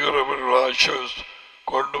உதவி செய்கிறவர்கள் ஆஷஸ்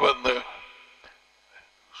கொண்டு வந்து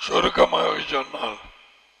சுருக்கமாக சொன்னால்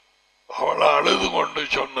அவளை அழுது கொண்டு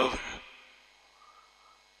சொன்னது,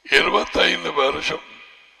 25 வருஷம்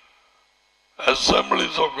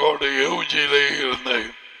அசம்பிளிஸ் ஆஃப் காட் யூஜியிலே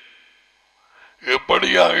இருந்தேன்.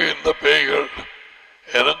 எப்படியாக இந்த பேய்கள்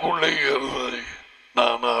எனக்குள்ளே இருந்ததை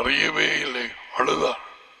நான் அறியவே இல்லை. அழுதான்.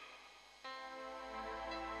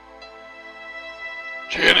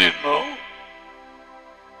 சரி,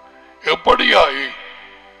 எப்படியாகி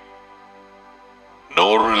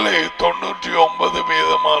 100-லே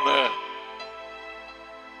 99%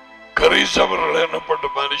 கிறிஸ்தவர்கள் எனப்பட்ட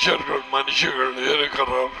மனுஷர்கள்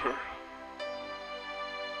இருக்கிறார்கள்.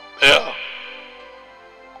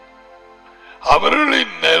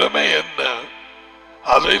 அவர்களின் நிலைமை என்ன?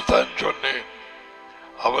 அதைத்தான் சொன்னேன்.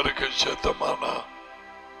 அவருக்கு சித்தமானா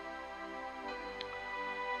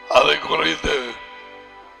அதை குறித்து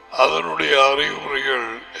அதனுடைய அறிகுறிகள்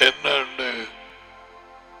என்னன்னு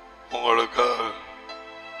உங்களுக்கு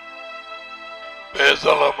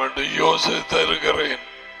பேசலாம் என்று யோசித்திருக்கிறேன்.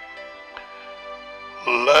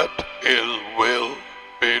 Let His will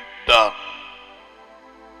be done.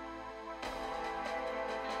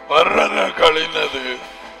 வருடங்கள் கழிந்தது,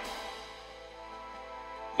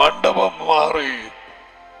 மண்டபம் மாறி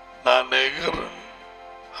நான் நினைக்கிறேன்,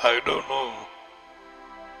 I don't know,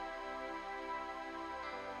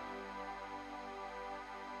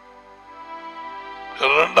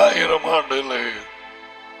 ஆண்டில்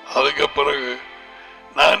அதுக்கு பிறகு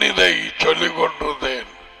நான் இதை சொல்லிக் கொண்டிருந்தேன்.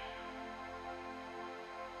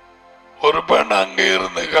 ஒரு பெண் அங்கே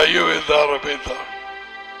இருந்து கையை வைத்து ஆரம்பித்தாள்.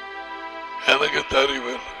 எனக்கு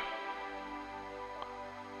தெரியவில்லை.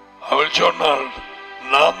 அவள் சொன்னாள்,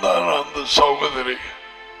 நான் தான் அந்த சகோதரி.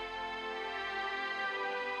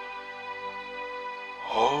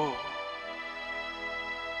 ஓ,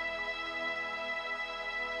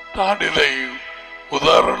 நான் இதை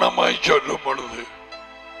உதாரணமாய் சொல்லும் பொழுது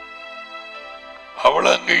அவள்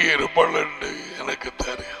அங்கே இருப்பாள் என்று எனக்கு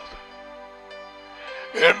தெரியாது.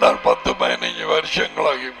 ஏனால் 10-15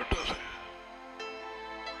 வருஷங்களாகிவிட்டது.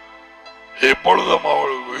 எப்பொழுதும்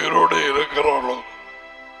அவள் உயிரோடு இருக்கிறாளோ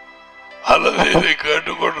அல்லது இதை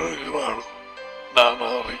கேட்டுக்கொண்டிருக்கிறாளோ நான்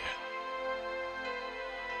அறிய.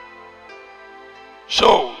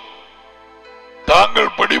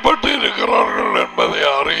 தாங்கள் பிடிபட்டு இருக்கிறார்கள் என்பதை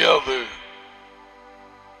அறியாது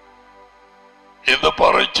இந்த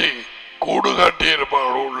பரீட்சை கூடு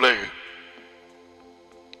காட்டியிருப்பார்கள் உள்ளே.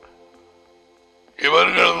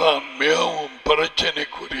 இவர்கள் தான் மிகவும்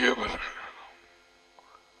பிரச்சனைக்குரியவர்கள்.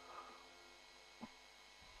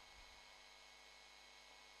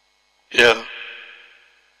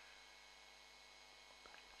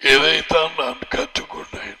 இதைத்தான் நான்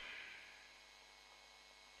கற்றுக்கொண்டேன்.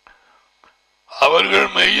 அவர்கள்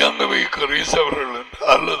மெய்யாங்கவை கிறிஸ்தவர்கள் என்று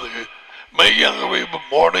அல்லது மெய்யாங்கவை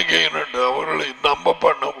மோனிகைன் என்று அவர்களை நம்ப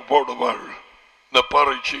பண்ண போடுவாள். இந்த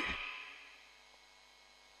பரீட்சை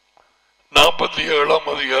 47ஆம்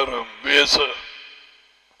அதிகாரம் பேச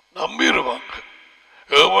நம்பிடுவாங்க.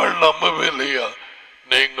 எவள் நம்பவில்லையா,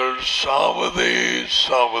 நீங்கள் சாவதே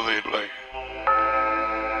சாவதில்லை.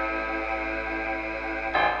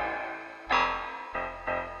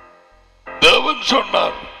 தேவன்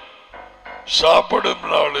சொன்னார், சாப்பிடும்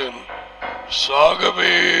நாளில்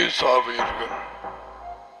சாகவே சாவீர்கள்.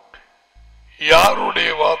 யாருடைய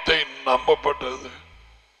வார்த்தை நம்பப்பட்டது?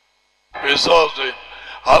 பிசாசின்.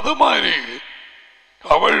 அது மாதிரி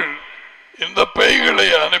அவள் இந்த பேய்களை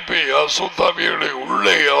அனுப்பி அசுத்தாவிகளை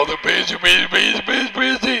உள்ளே அது பேசி பேசி பேசி பேசி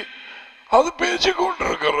பேசி அது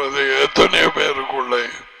பேசிக்கொண்டிருக்கிறது எத்தனையோ பேருக்குள்ளே.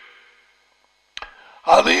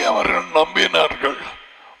 அதை அவர்கள் நம்பினார்கள்.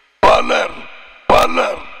 பலர்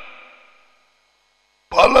பலர்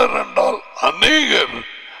பலர் என்றால் அநேகர்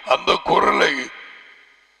அந்த குரலை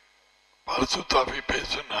பரிசுத்தாவி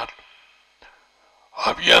பேசினார்.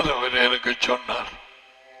 அவியானவர் எனக்கு சொன்னார்,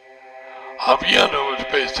 அவியானவர்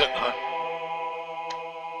பேசினார்.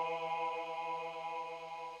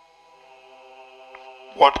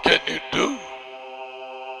 What can you do?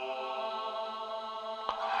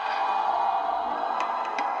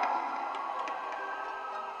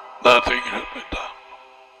 Nothing has been done.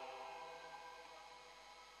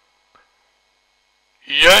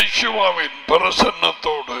 இயேசுவின்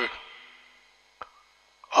பிரசன்னத்தோடு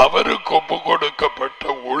அவருக்கு ஒப்பு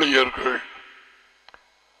கொடுக்கப்பட்ட ஊழியர்கள்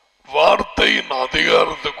வார்த்தையின்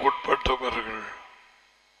அதிகாரத்துக்கு உட்பட்டவர்கள்.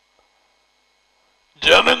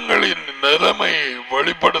 ஜனங்களின் நிலைமையை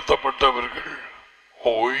வெளிப்படுத்தப்பட்டவர்கள்.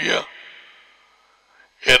 ஓய்யா,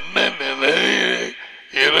 என்ன நிலையை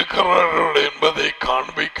இருக்கிறார்கள் என்பதை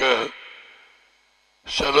காண்பிக்க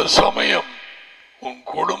சில சமயம் உன்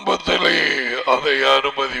குடும்பத்திலேயே அதை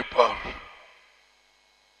அனுமதிப்பார்.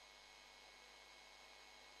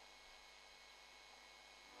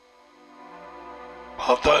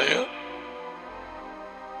 பார்த்தாய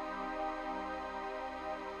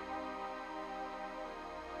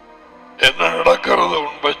என்ன நடக்கிறது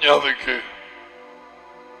உன் பஞ்சாதிக்கு,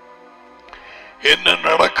 என்ன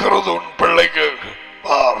நடக்கிறது உன் பிள்ளைக்கு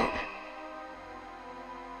பார்.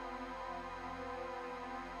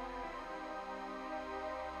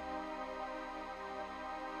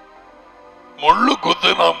 முள்ளு குத்து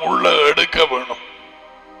நாம் உள்ள எடுக்க வேணும்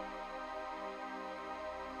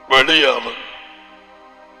வெளியால.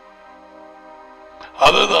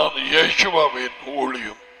 அதுதான் இயேசுவின்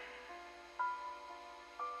ஊழியம்.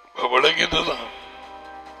 விளங்கிட்டுதான்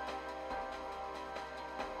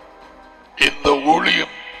இந்த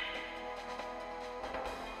ஊழியம்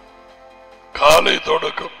காலை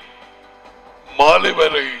தொடக்கம் மாலை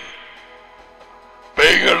வரை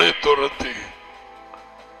பேய்களை துரத்தி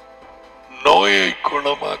நோயை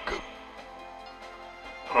குணமாக்கும்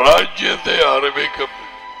ராஜ்யத்தை அறிவிக்கும்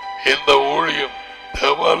இந்த ஊழியம்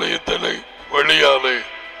தேவாலயத்திலே வெளியாலே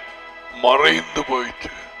மறைந்து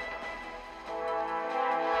போயிற்று.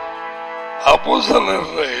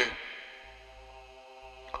 அப்போஸ்தலரை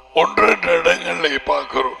ஒன்று இடங்களை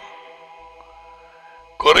பார்க்கிறோம்.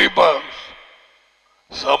 குறிப்பா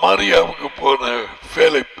சமாரியாவுக்கு போன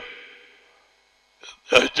பிலிப்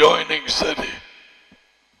adjoining city,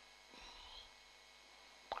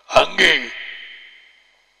 அங்கே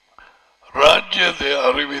ராஜ்யத்தை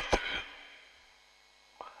அறிவித்து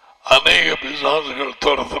அநேக பிசாசுகள்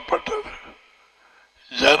துரத்தப்பட்டது.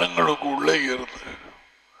 ஜனங்களுக்கு உள்ளே இருந்து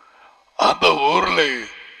அந்த ஊர்ல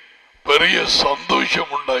பெரிய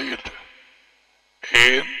சந்தோஷம் உண்டாயிற்று.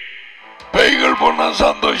 ஏன்? பேய்கள் போனா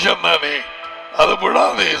சந்தோஷம் தானே, அது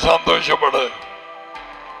விடாதே சந்தோஷப்பட.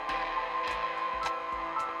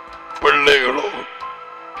 பிள்ளைகளோ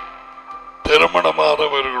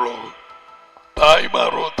திருமணமானவர்களோ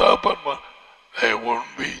தாய்மாரோ தாப்பன்மார், there won't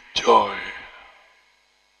be joy.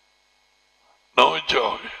 No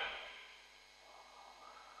joy.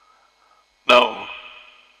 No.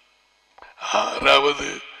 ஆறாவது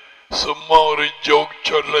சும்மா ஒரு ஜோக்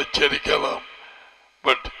சொல்ல சிரிக்கலாம்.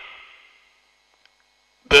 பட்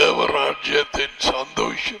தேவராஜ்யத்தின்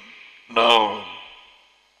சந்தோஷம் no.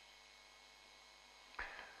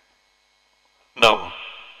 No.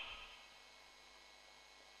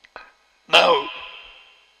 Now,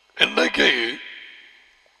 இன்றைக்கு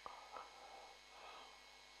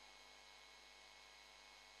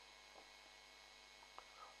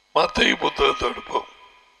மத்தேயு புத்தகத்தை எடுப்போம்.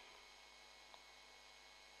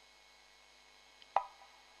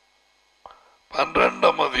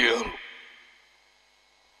 பன்னிரண்டாம் அதிகாரம்.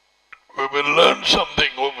 We will learn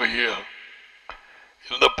something over here.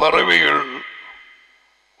 இந்த பறவைகள்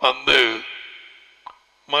வந்து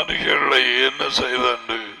மனுஷர்களை என்ன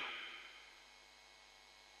செய்தாண்டு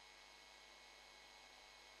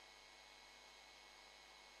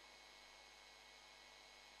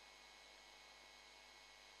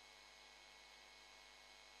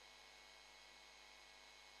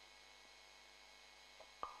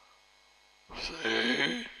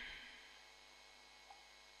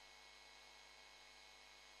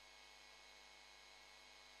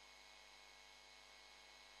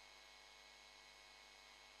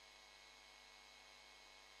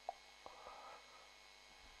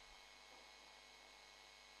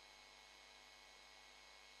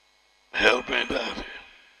help me, Daddy.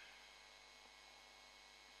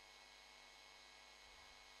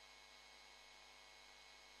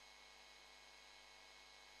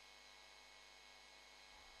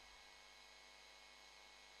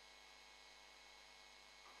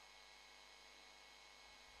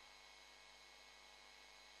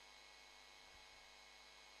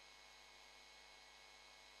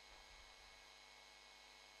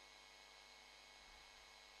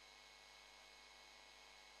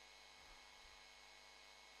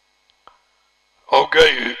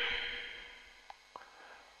 Okay.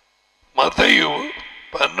 மத்தேயு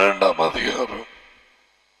 12ஆம் அதிகாரம்.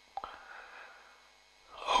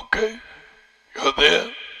 Okay. You're there.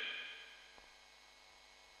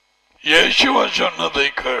 இயேசுவா சொன்னதை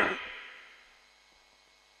கேள்.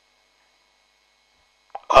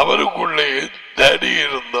 அவருக்குள்ளே டேடி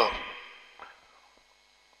இருந்தார்.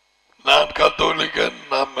 நான் கத்தோலிக்கன்,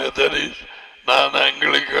 நான் மெத்தடிஸ்ட், நான்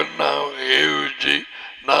ஆங்கிலிக்கன், நான் ஏயுஜி,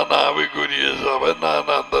 நான் ஆவிக்குரிய சபை, நான்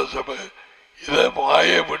அந்த சபை. இதை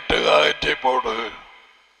வாயை விட்டு அகற்றி போடு.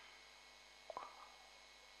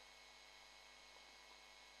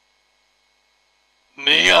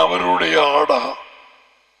 நீ அவருடைய ஆடா,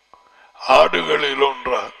 ஆடுகளில்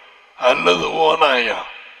ஒன்றா அல்லது ஓனாயா?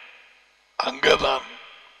 அங்கதான்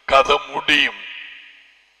கதை முடியும்.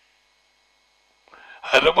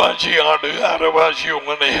 அரபாசி ஆடு, அரபாசி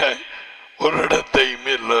உங்கனையாய் ஒரு இடத்தையும்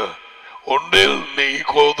இல்லை. ஒன்றில் நீ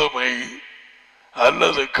கோதுமை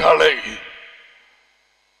அல்லது களை,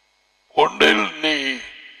 ஒன்றில் நீ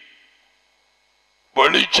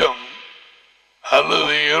வெளிச்சம்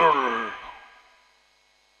அல்லது இருள்.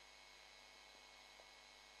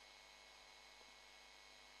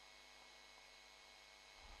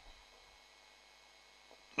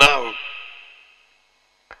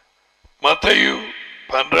 மத்தேயு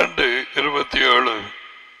 12:27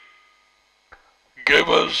 Give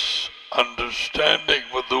us understanding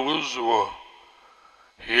for those who are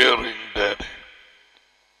hearing, Daddy.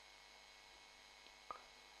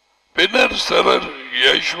 பின்னர் சிலர்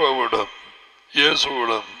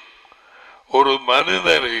இயேசுவிடம் ஒரு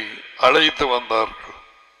மனிதரை அழைத்து வந்தார்கள்.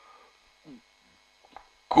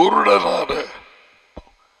 குருடனான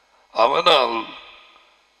அவனால்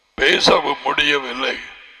பேசவும் முடியவில்லை.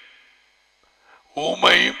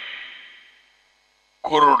 ஊமையும்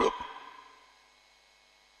குருடும்.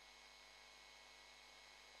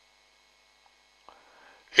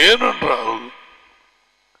 ஏனென்றால்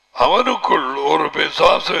அவனுக்குள் ஒரு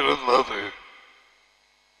பிசாசு இருந்தது.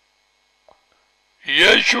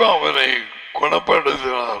 இயேசு அவனை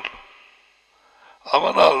குணப்படுத்தினார்.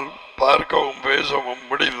 அவனால் பார்க்கவும் பேசவும்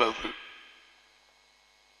முடிந்தது.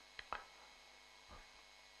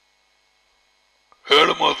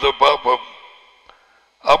 ஏழுமத்த பாப்பம்.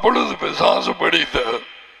 அப்பொழுது பிசாசு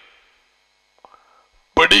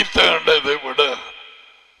பிடித்ததை விட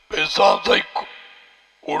பிசாசை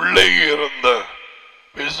உள்ளே இருந்த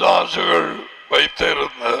பிசாசுகள்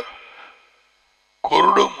வைத்திருந்த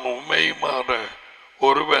குருடும் உண்மையுமான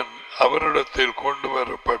ஒருவன் அவரிடத்தில் கொண்டு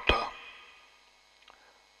வரப்பட்டான்.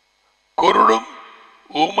 குருடும்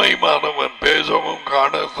ஊமைமானவன் பேசவும்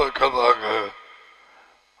காணத்தக்கதாக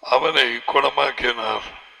அவனை குணமாக்கினார்.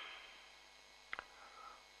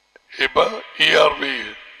 இப்ப ERV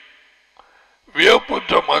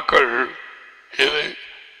வியப்புற்ற மக்கள் இது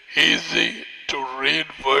easy to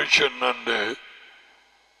read version and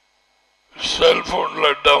செல்போன்ல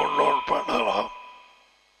டவுன்லோட் பண்ணலாம்.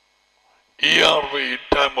 ERV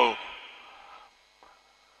தமிழ்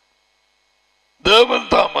தேவன்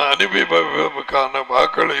தாம் அனுப்பிக்கான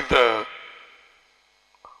வாக்களித்த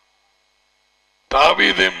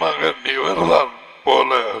தாவீதின் மகன் இவர்தான்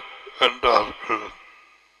போல என்றார்கள்.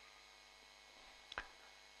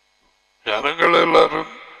 ஜனங்கள்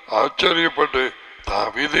எல்லாரும் ஆச்சரியப்பட்டு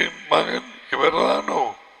தாவீதின் மகன் இவர்தானோ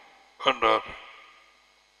என்றார்.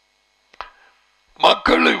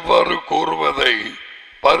 மக்கள் இவ்வாறு கூறுவதை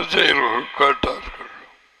பரிசேயர்கள் கேட்டார்கள்.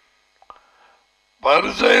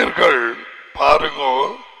 பரிசேயர்கள் பாருங்க,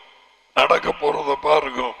 நடக்க போறத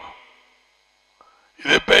பாருங்க.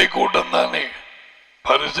 இது பேய் கூட்டம் தானே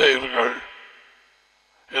பரிசேயர்கள்.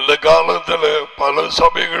 இந்த காலத்துல பல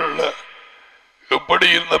சபைகள்ல எப்படி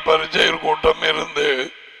இந்த பரிசேயர் கூட்டம் இருந்து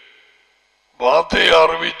வார்த்தையை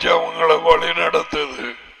அறிவிச்சு அவங்களை வழி நடத்துது.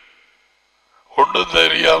 ஒன்றும்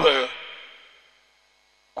தெரியாத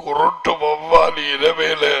குருட்டு வவ்வாலி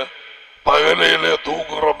இரவேல பகலையில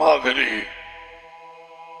தூங்குற மாதிரி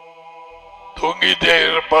தூங்கிட்டே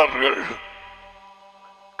இருப்பார்கள்.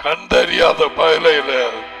 கண் தெரியாத பகலையில.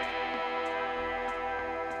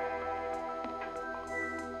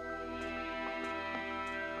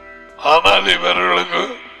 ஆனால் இவர்களுக்கு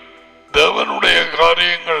தேவனுடைய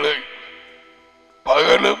காரியங்களை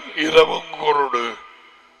பகலும் இரவும் குருடு.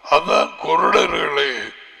 அதான் குருடர்களே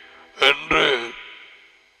என்று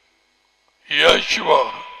இயேசுவா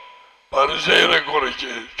பரிசேயரை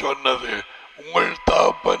குறித்து சொன்னது. உங்கள்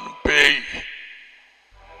தாப்பன் பேய்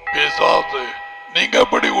பேசாது. நீங்க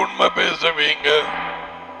எப்படி உண்மை பேசுவீங்க?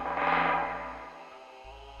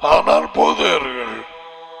 ஆனால் போதகர்கள்,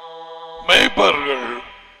 மேய்ப்பர்கள்,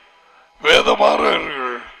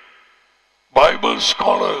 வேதமாரர்கள், பைபிள்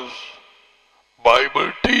ஸ்காலர்ஸ்,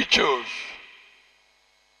 பைபிள் டீச்சர்ஸ்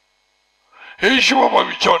இயேசுவை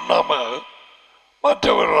சொன்னாம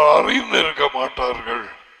மற்றவர்கள் அறிந்திருக்க மாட்டார்கள்.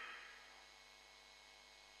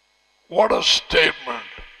 What a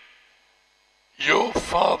statement. Your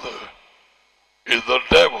father is the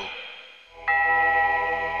devil.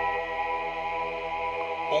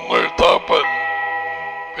 உங்கள் தாப்பன்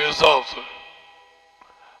பிசாசு.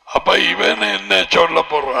 அப்ப இவன் என்ன சொல்ல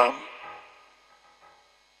போறான்?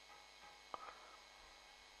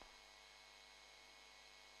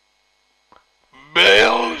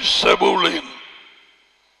 பெயல்செபூலின்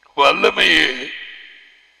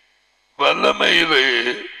வல்லமையிலே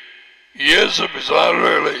இயேசு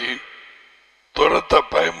பிசாசுகளை துரத்த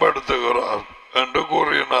பயன்படுத்துகிறார் என்று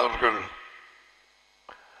கூறினார்கள்.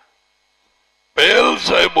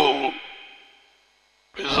 பெயல்செபூல்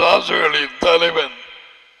பிசாசுகளின் தலைவன்,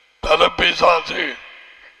 தலைப்பிசாசு.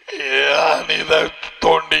 இதை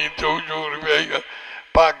தோண்டி தூக்கி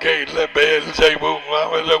பார்க்க இல்லை.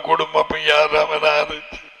 பெயல்செபூல் குடும்பம் யாராவது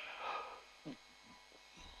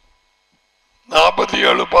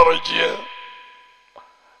 47 பரீட்சைய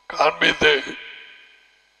காண்பித்து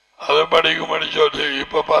அதை படிக்கும்படி சொல்லி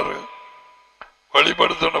இப்ப பாரு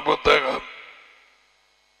வெளிப்படுத்தின புத்தகம்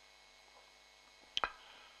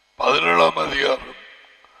 17ஆம் அதிகாரம்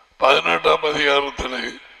 18ஆம் அதிகாரத்தில்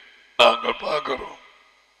நாங்கள் பார்க்கிறோம்.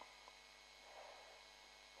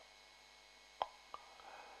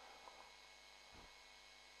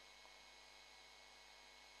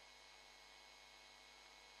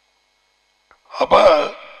 அப்ப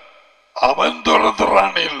அவன்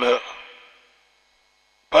துரத்துறான் இல்ல,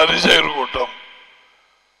 பரிசேயர் கூட்டம்,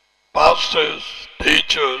 பாஸ்டர்ஸ்,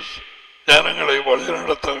 டீச்சர்ஸ், ஜனங்களை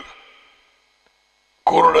வழிநடத்த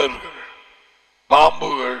குருடர்கள்,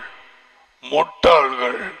 பாம்புகள்,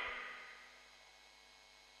 முட்டாள்கள்,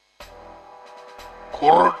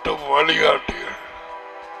 குருட்டு வழிகாட்டிகள்.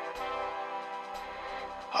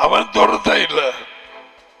 அவன் துரத்த இல்லை,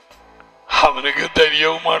 அவனுக்கு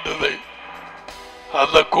தெரியவும் மாட்டுது.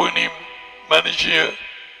 அந்த கூனி மனுஷிய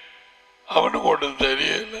அவனுக்கு ஒன்றும்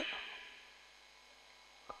தெரியல.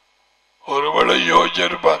 ஒருவேளை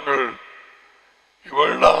யோசிச்சிருப்பாங்க,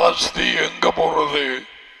 இவள ஆஸ்தி எங்க போறது,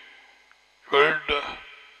 இவள்ட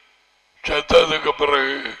செத்ததுக்கு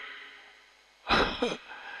பிறகு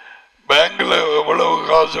பேங்க்ல எவ்வளவு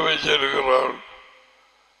காசு வச்சிருக்கிறாள்,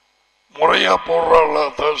 முறையா போடுறாளா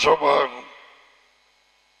தசமாகும்.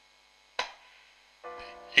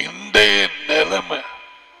 இன்றைய நிலைமை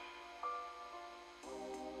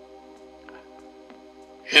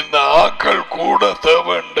இந்த ஆக்கள் கூட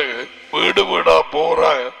தேவண்டு வீடு வீடா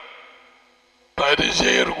போற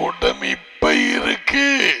பரிசெயர் கூட்டம் இப்ப இருக்கு.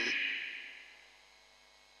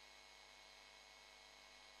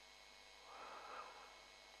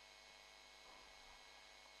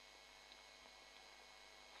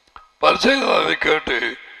 பரிசெயர் அதை கேட்டு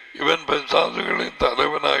இவன் பிசாசுகளின்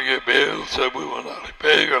தலைவனாகிய பெயல்செபூவினாலே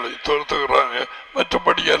பேய்களை துரத்துகிறாங்க,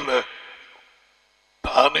 மற்றபடி அல்ல.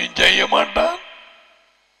 தானும் செய்ய மாட்டான்,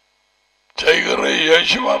 செய்கிற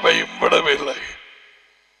யேசுவாவையும் விடவில்லை.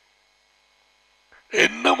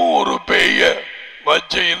 இன்னமும் ஒரு பேய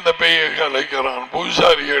வச்சு இந்த பேயை கலைக்கிறான்.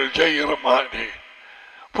 பூசாரிகள் செய்கிற மாதிரி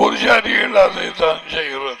பூசாரிகள் அதை தான்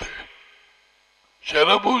செய்கிறது. சில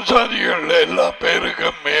பூசாரிகள் எல்லா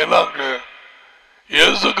பேருக்கும் மேலாக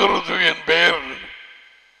இயேசு கிறிஸ்துவின் பெயர்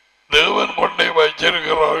தேவன் கொண்டே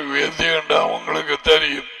வச்சிருக்கிறார். எது என்று அவங்களுக்கு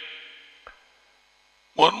தெரியும்.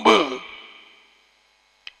 முன்பு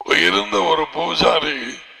இருந்த ஒரு பூசாரி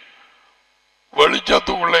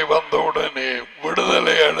வெளிச்சத்துக்குள்ளே வந்தவுடனே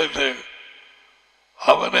விடுதலை அடைந்து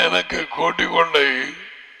அவன் எனக்கு கூட்டிக் கொண்டே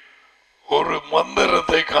ஒரு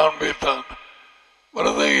மந்திரத்தை காண்பித்தான்.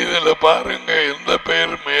 இதுல பாருங்க, எந்த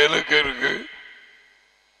பெயர் மேலுக்கு இருக்கு,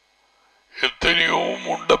 எத்தனையோ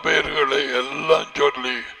முண்ட பெயர்களை எல்லாம்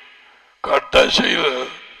சொல்லி கட்டாசையில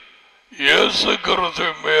இயேசு கிறிஸ்து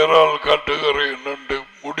பெயரால் கட்டுகிறேன் என்று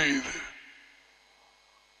முடியுது.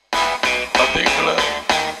 பார்த்தீங்களா?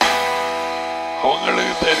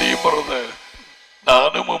 அவங்களுக்கு தெரியும்.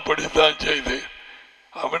 நானும் இப்படித்தான் செய்தேன்.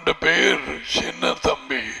 அவன் பெயர் சின்ன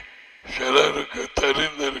தம்பி. சிலருக்கு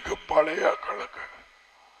தெரிந்திருக்கு, பழையாக்களுக்கு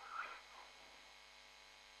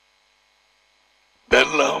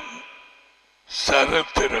இதெல்லாம்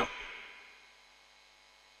சரித்திரம்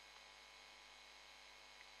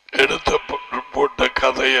எடுத்த போட்ட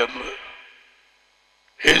கதை அல்ல.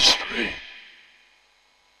 History.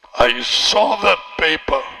 I saw that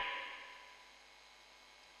paper.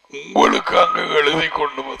 உங்களுக்கு அங்க எழுதி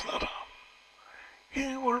கொண்டு வந்தாரா?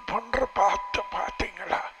 இவள் பண்ற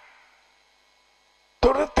பாத்தீங்களா?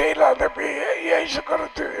 துரத்தையில் அந்த இயேசு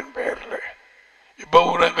கிறிஸ்துவின் பேர்ல இப்ப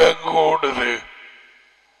உனக்கு அங்க ஓடுது.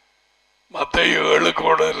 மத்த 7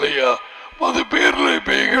 கூட இல்லையா? அது பேர்ல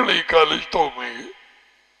பேய்களை கழித்தோமே.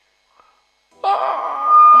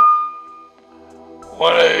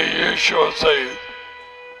 Yeshua said,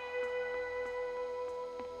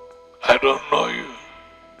 I don't know you.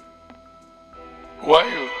 Why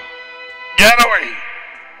you? Get away!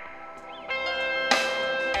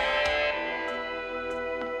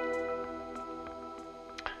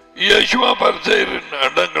 Yeshua பரிசேயரின்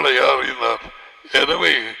அண்டங்களை அறிந்தார்.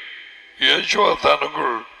 எனவே யேசுவா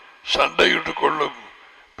தனக்குள் சண்டையிட்டுக் கொள்ளும்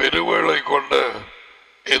பெருவேளை கொண்ட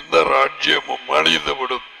எந்த ராஜ்யமும்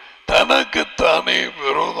அழிந்துவிடும். தனக்கு தானே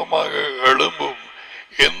விரோதமாக எழும்பும்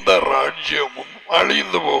எந்த ராஜ்யமும்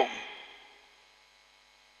அழிந்து போகும்.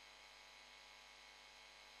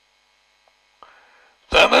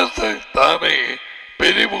 தனத்தை தானே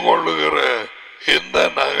பிரிவு கொள்ளுகிற எந்த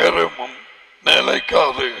நகரமும்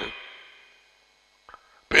நிலைக்காது,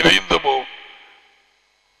 பிரிந்து போகும்.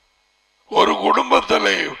 ஒரு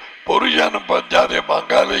குடும்பத்திலே புருஷனும் பஞ்சாதியும்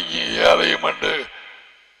மங்காலையும் என்று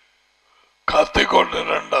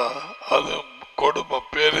கத்திக்கொண்டிருந்தா அது குடும்பம்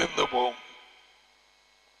பிரிந்து போகும்.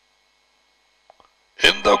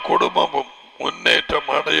 எந்த குடும்பமும் முன்னேற்றம்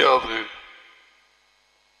அடையாது.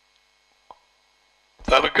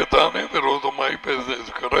 தனக்குத்தானே விரோதமாய்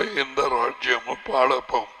பிரிந்திருக்கிற எந்த ராஜ்யமும்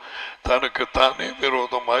பாழப்போம். தனக்குத்தானே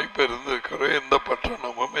விரோதமாய் பிரிந்திருக்கிற எந்த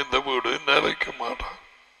பட்டணமும் எந்த வீடு நிலைக்க மாட்டார்.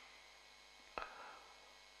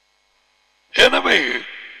 எனவே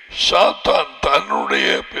சாத்தான் தன்னுடைய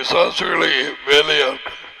பிசாசுகளை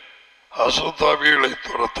வேலையாட்கள் அசுத்தாவிகளை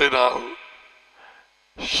துரத்தினால்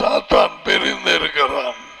சாத்தான்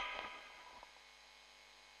பிரிந்திருக்கிறான்.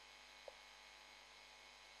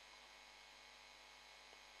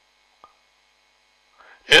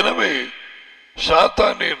 எனவே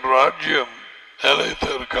சாத்தானின் ராஜ்யம்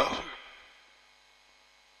நிலைத்திருக்காது.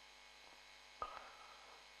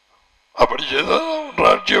 அப்படி செய்தால்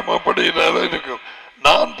ராஜ்யம் அப்படி நிலை இருக்கும்.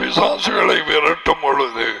 நான் பிசாசுகளை விரட்டும்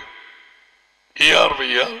பொழுது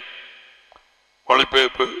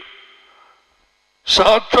மொழிபெயர்ப்பு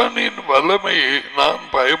சாத்தானின் வல்லமையை நான்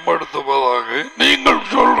பயன்படுத்துவதாக நீங்கள்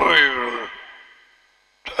சொல்றீர்கள்.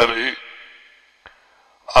 சரி,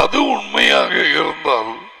 அது உண்மையாக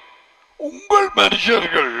இருந்தால் உங்கள்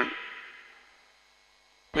மனுஷர்கள்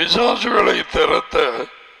பிசாசுகளை திரட்ட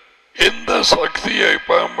எந்த சக்தியை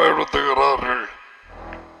பயன்படுத்துகிறார்கள்?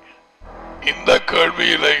 இந்த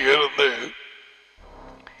கேள்வியில இருந்து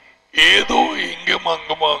ஏதோ இங்கும்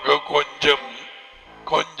அங்குமாக கொஞ்சம்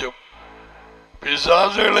கொஞ்சம்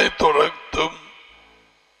பிசாசுகளை துரத்தும்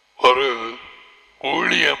ஒரு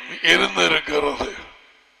ஊழியம் இருந்திருக்கிறது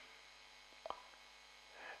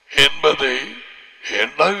என்பதை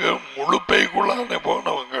முழுப்பைக்குள்ளான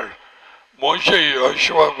போனவங்கள் மோசே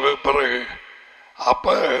யோசுவாவுக்கு பிறகு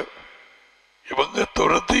அப்ப இவங்க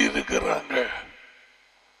துரத்தி இருக்கிறாங்க.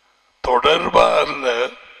 தொடர்பா அல்ல,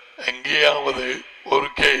 எங்கேயாவது ஒரு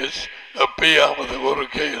கேஸ், எப்பயாவது ஒரு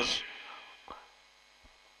கேஸ்.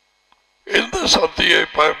 எந்த சக்தியை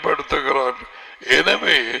பயன்படுத்துகிறார்?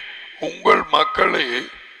 எனவே உங்கள் மக்களை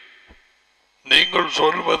நீங்கள்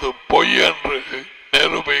சொல்வது பொய் என்று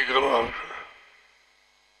நிரூபிக்கிறார்கள்.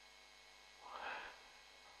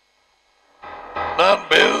 நான்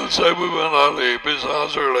மேல் செய்வனாலே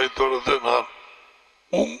பிசாசுகளை துரத்தினான்.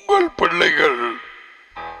 உங்கள் பிள்ளைகள்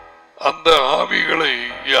அந்த ஆவிகளை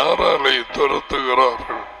யாராலே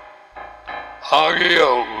துரத்துகிறார்கள்?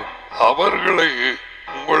 ஆகையால் அவர்களை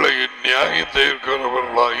உங்களை நியாயம்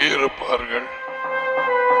தீர்க்கிறவர்களாக இருப்பார்கள்.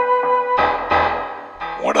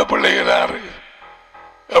 உட பிள்ளைகள் யாரு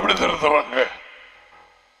எப்படி திருத்துறாங்க?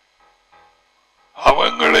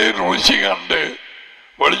 அவங்களே ருசி கண்டு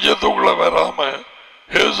வெளிச்சத்துக்குள்ள வராம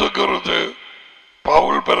இயேசுகிறது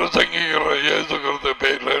பவுல் பிரசங்கிக்கிற இயேசுகிறது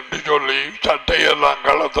பேர்ல என்று சொல்லி சட்டையெல்லாம்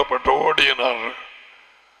கலத்தப்பட்டு ஓடினார்கள்.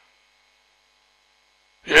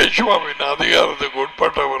 இயேசுவின் அதிகாரத்துக்கு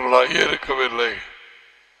உட்பட்டவர்களாக இருக்கவில்லை.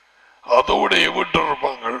 அதோடைய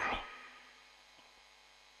விட்டிருப்பாங்க.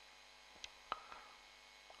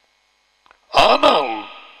 ஆனால்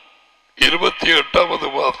 28வது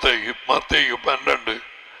வார்த்தை மத்தேயு 12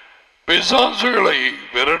 பிசாசுகளை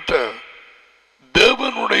விரட்ட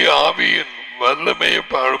தேவனுடைய ஆவியின் வல்லமையை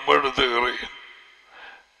பயன்படுத்துகிறேன்.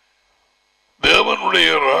 தேவனுடைய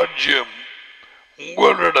ராஜ்யம்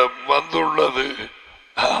உங்களிடம் வந்துள்ளது.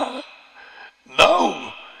 Now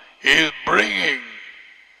he is bringing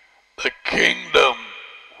the kingdom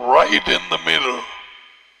right in the middle.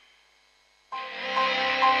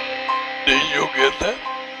 Did you get that?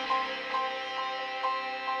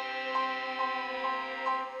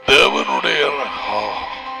 தேவனுடைய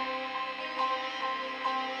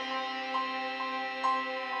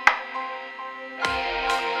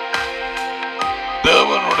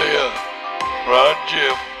தேவனுடைய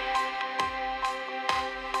ராஜ்யம்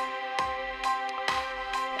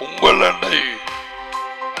உங்களண்டை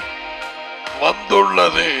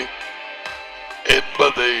வந்துள்ளது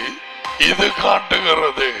என்பதை இது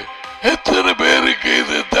காட்டுகிறது. எத்தனை பேருக்கு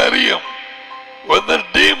இது தெரியும்? When the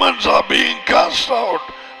demons are being cast out,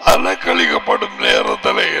 அலக்கழிக்கப்படும்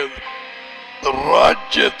நேரத்திலே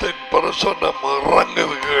ராஜ்யத்தின் பிரசன்னம்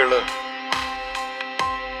இறங்குது.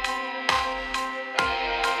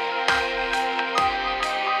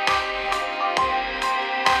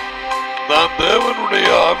 நான் தேவனுடைய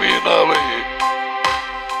ஆவியினாலே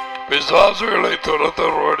பிசாசுகளை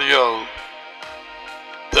துரத்தபடியால்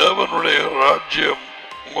தேவனுடைய ராஜ்யம்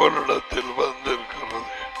உங்களிடத்தில் வந்திருக்கிறது.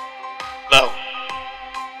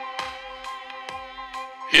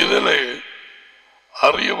 இதிலே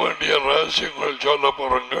அறிய வேண்டிய ரகசியங்கள் சொல்ல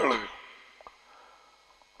போறங்கள்.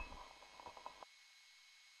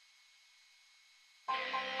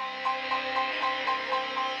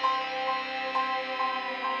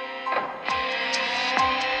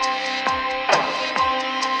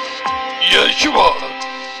 யேசுவா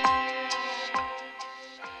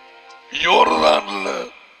யோர்தான்ல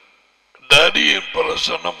டேடியின்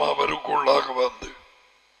பிரசன்னம் அவருக்குள்ளாக வந்து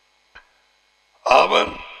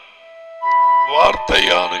அவர்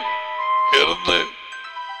வார்த்தையான இருந்து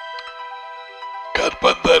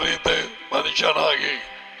கற்பந்தரித்து மனுஷனாகி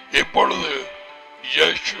இப்பொழுது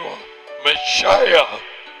யேசுவா மெஷாயா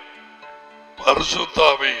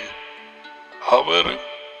பரிசுத்தாவி அவரும்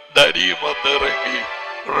டேடியும் வந்து இறங்கி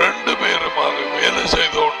 2 பேருமாக வேலை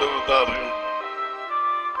செய்து கொண்டிருந்தார்கள்.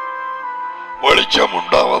 வெளிச்சம்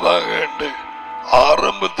உண்டாவதாக என்று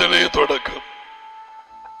ஆரம்பத்திலே தொடக்கம்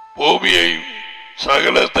பூமியை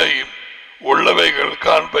சகலத்தையும் உள்ளவைகள்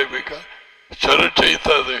காண்பைக்க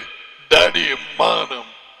சிறைத்தது டேடியும்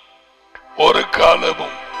மகனும் ஒரு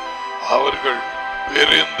காலமும் அவர்கள்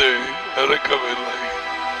பிரிந்து இருக்கவில்லை.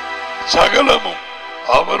 சகலமும்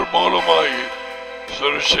அவர் மூலமாய்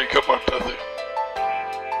சிருஷ்டிக்கப்பட்டது.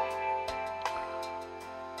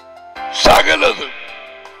 சகலது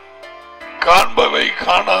காண்பவை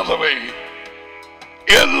காணாதவை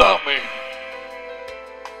எல்லாமே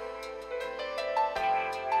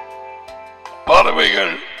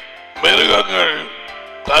பறவைகள், மிருகங்கள்,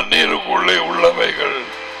 தண்ணீருக்குள்ளே உள்ளவைகள்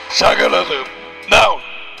சகலது.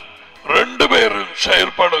 ரெண்டு பேரும்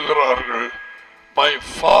செயல்படுகிறார்கள். My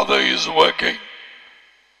father is working,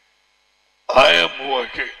 I am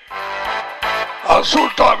working.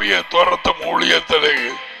 அசுத்தாவிய துரத்தும் ஊழியத்திலே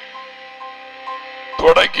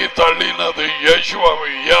தொடக்கி தள்ளினது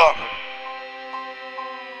இயேசுவை யார்?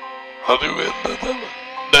 அது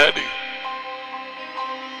டேடி.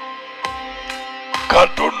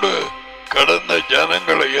 கட்டுண்டு கடந்த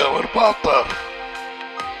ஜனங்களை அவர் பார்த்தார்.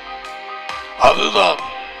 அதுதான்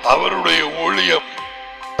அவருடைய ஊழியம்.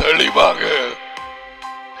 தெளிவாக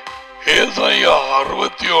ஏசாயா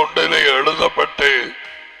 61 எழுதப்பட்டு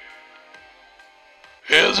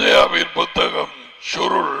ஏசாயாவின் புத்தகம்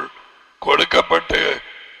சுருள் கொடுக்கப்பட்டு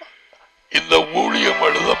இந்த ஊழியம்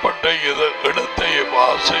எழுதப்பட்ட இடத்தை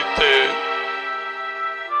வாசித்து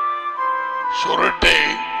சுருட்டி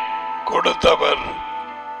கொடுத்தவர்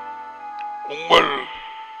உங்கள்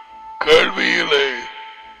கேள்வியிலே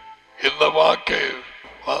இந்த வாக்கை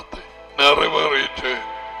பார்த்து நிறைவேறிட்டு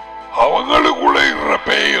அவங்களுக்குள்ள இருக்கிற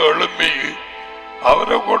பேய் எழும்பி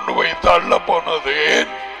அவரை கொண்டு போய் தள்ள போனது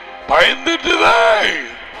ஏன்? பயந்துட்டுதே.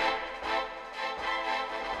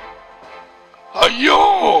 ஐயோ,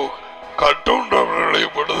 கட்டுண்டவர்களை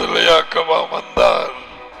விடுதலையாக்கவா வந்தார்.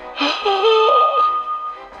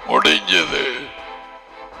 முடிஞ்சது.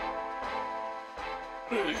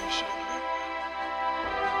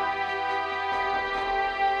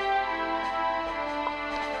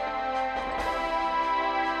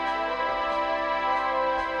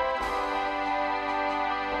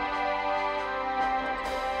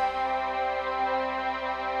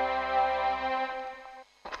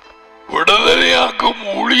 விடுதலையாக்கும்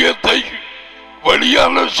ஊழியத்தை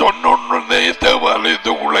வழியால சொன்னே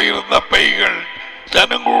தேவாலயத்துக்குள்ள இருந்த பைகள்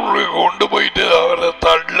ஜனங்களுடைய கொண்டு போயிட்டு அவரை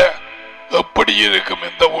தள்ள எப்படி இருக்கும்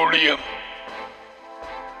இந்த ஊழியம்?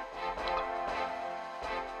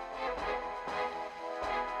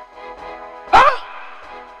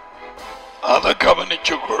 அதை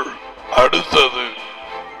கவனிச்சுக்கொள். அடுத்தது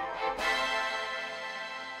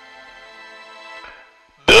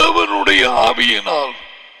தேவனுடைய ஆவியினால்.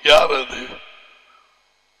 யார் அது?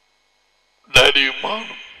 டேடியுமான்.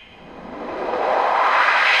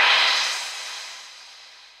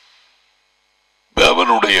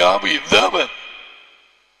 தேவனுடைய ஆவி தேவன்.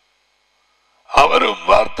 அவரும்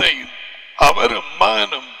வார்த்தையும் அவரும்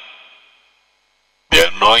மகனும் the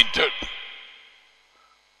anointed.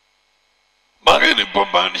 மகன் இப்ப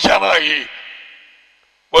மனுஷனாகி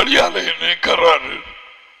வழியாலே நிற்கிறார்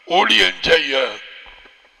ஊழியம் செய்ய.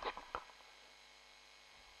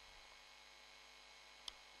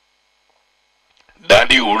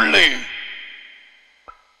 டேடி உள்ளே.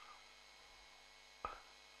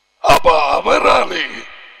 அப்ப அவராலே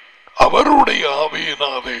அவருடைய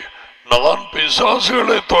ஆவியினாலே நான்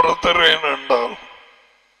பிசாசுகளை துரத்துறேன் என்றால்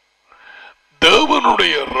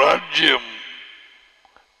தேவனுடைய ராஜ்யம்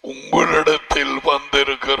உங்களிடத்தில்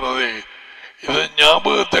வந்திருக்கிறதே. இதை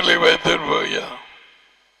ஞாபகத்தில் வைத்திருப்பையா?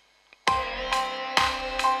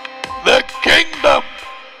 The kingdom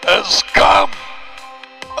has come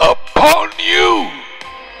upon you.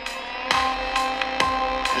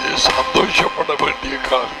 இது சந்தோஷப்பட வேண்டிய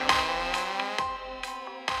காரியம்.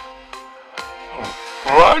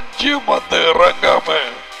 ராஜ்யம் வந்து இறங்காம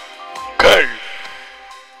கேள்.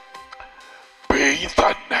 பேய்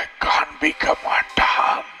தன்னை காண்பிக்க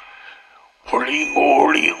மாட்டான். ஒளியுங்கோ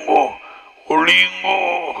ஒளியுங்கோ ஒளியுங்கோ,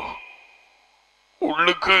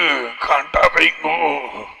 உள்ளுக்கு காண்டாதைங்கோ.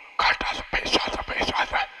 காட்டாத, பேசாத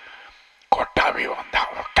பேசாத. கொட்டாவி வந்தா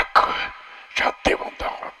ஒட்டக்கு, சக்தி வந்தா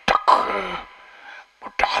ஒட்டக்கு.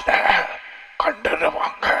 முட்டாத,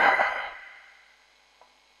 கண்டுருவாங்க.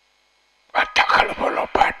 வட்டக்கள் போல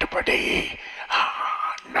பாட்டுப்படி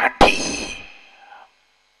நடி.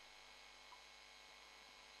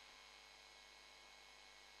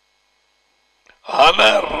 ஆனா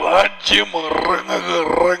ராஜ்யம் இறங்க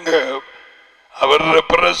இறங்க அவருடைய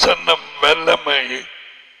பிரசன்னம் வல்லமை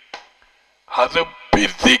அது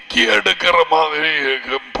பிதிக்கி எடுக்கிற மாதிரி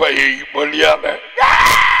இருக்கும். By வழியால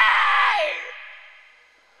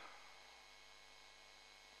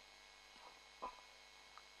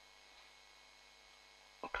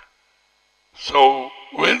So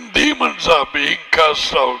when demons are being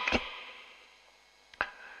cast out,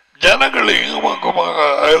 ஜனங்களை இங்குமங்குமாக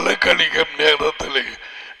அலக்கழிக்கும் நேரத்திலே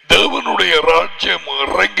தேவனுடைய ராஜ்யம்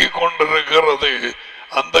இறங்கி கொண்டிருக்கிறது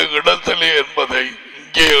அந்த இடத்திலே என்பதை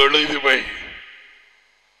இங்கே எழுதுவை.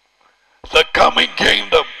 The coming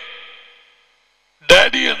kingdom,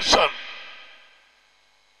 daddy and son.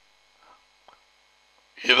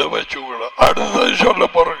 இதை வச்சு கூட அடுத்தது சொல்ல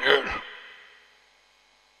போறீங்க.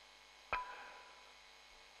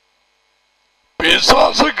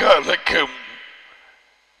 பிசாசுக்கு அழைக்கும்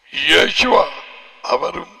யேசுவா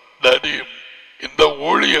அவரும் டேடியும் இந்த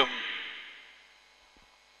ஊழியம்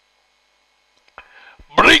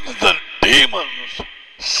brings the demons,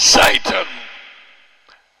 Satan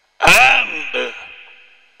and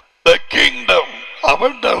the kingdom,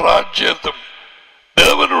 அவனுடைய ராஜ்யத்தும்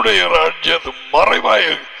தேவனுடைய ராஜ்யத்தும் மறைவாய்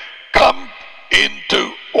come into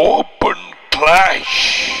open clash.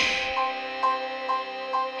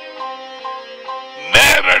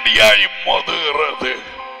 நேரடியாய் மோதுகிறது.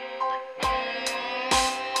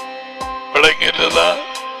 விளங்கிட்டதா?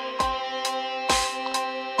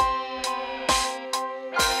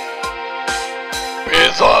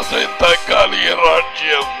 பிசாசின் தற்காலிக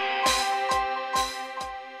ராஜ்யம்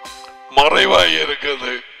மறைவாய்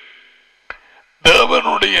இருக்குது.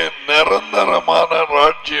 தேவனுடைய நிரந்தரமான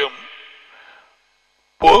ராஜ்யம்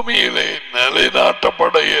பூமியிலே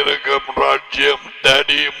நிலைநாட்டப்பட இருக்கும் ராஜ்யம்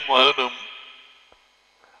டேடியும் மகனும்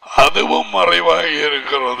அதுவும் மறைவாய்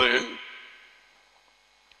இருக்கிறது.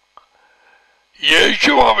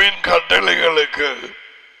 இயேசுவின் கட்டளைகளுக்கு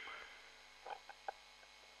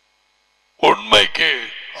உண்மைக்கு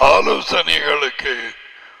ஆலோசனைகளுக்கு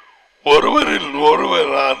ஒருவரில்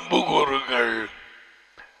ஒருவர் அன்பு கூறுங்கள்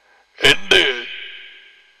என்று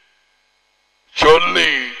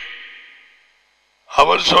சொல்லி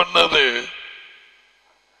அவர் சொன்னது,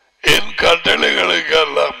 என் கட்டளைகளுக்கு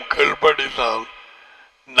எல்லாம் கீழ்ப்படித்தால்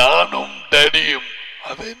நானும் டேடியும்.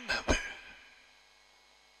 அது என்னது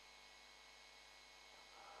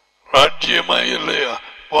ராஜ்யமா இல்லையா?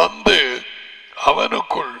 வந்து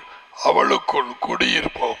அவனுக்குள் அவளுக்குள்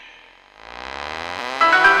குடியிருப்போம்.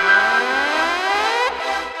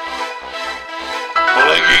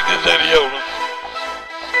 உலகிங்க தெரியவனும்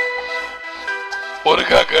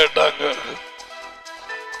ஒருக்கா கேட்டாங்க,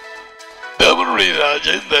 தேவனுடைய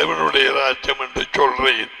ராஜ்யம் தேவனுடைய ராஜ்யம் என்று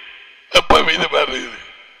சொல்றேன், எப்ப இது வருது?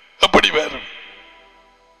 எப்படி வரும்?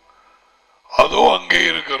 அதோ அங்கே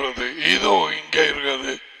இருக்கிறது, இதோ இங்கே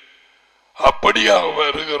இருக்கிறது, அப்படியாக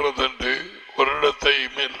வருகிறது என்று ஒரு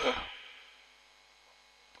இடத்தையும் இல்லை.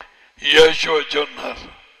 இயேசுவ சொன்னார்,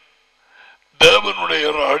 தேவனுடைய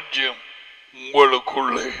ராஜ்யம்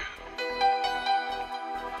உங்களுக்குள்ளே.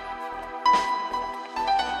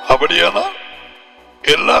 அப்படியானா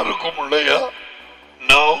எல்லாருக்கும் இல்லையா?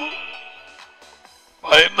 நோ.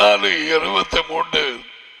 14:23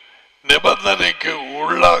 நிபந்தனைக்கு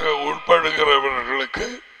உள்ளாக உட்படுகிறவர்களுக்கு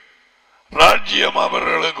ராஜ்யம்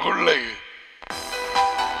அவர்களுக்குள்ளே.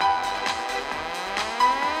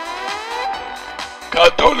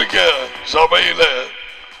 கத்தோலிக்க சபையில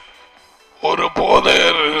ஒரு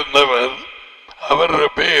போதகர் இருந்தவர், அவர்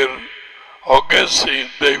பேர்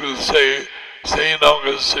Augustine. they will say Saint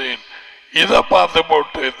Augustine. இதை பார்த்து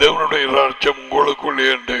போட்டு தேவனுடைய ராஜ்யம் உங்களுக்குள்ளே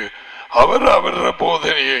என்று அவர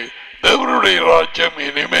போதனையை தேவனுடைய ராஜ்யம்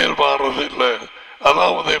இனிமேல் மாறதில்லை,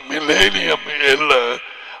 அதாவது மில்லேனியம் இல்லை,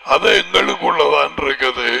 அது எங்களுக்குள்ளதான்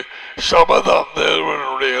இருக்குது. சபதான்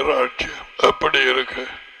தேவனுடைய ராஜ்யம். எப்படி இருக்கு?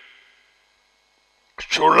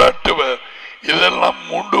 சுழட்டுவ இதெல்லாம்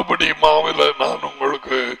மூண்டுபடி மாவில நான்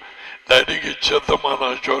உங்களுக்கு நடிகை சத்தமா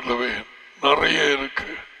நான் சொல்லுவேன். நிறைய இருக்கு.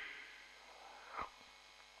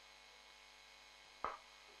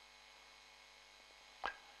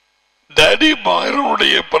 டேடி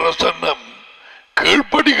மகனுடைய பிரசன்னம்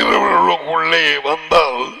கீழ்ப்படுகிறவர்களுக்குள்ளே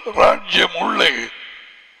வந்தால் ராஜ்யம் உள்ளே,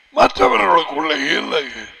 மற்றவர்களுக்குள்ளே இல்லை.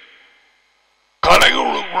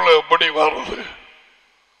 கடைகளுக்குள்ள எப்படி வருது?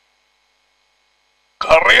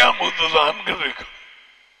 கரையாமுதுதான் இருக்கு.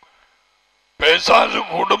 பேசாது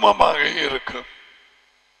குடும்பமாக இருக்கு.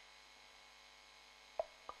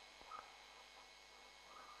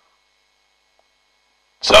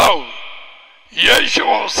 So,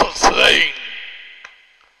 Yeshua was saying,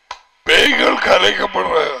 பேய்கள்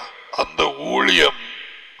கலைக்கப்படுற அந்த ஊழியம்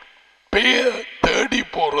பேய தேடி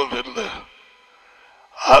போறதில்லை.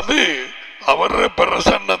 அது அவர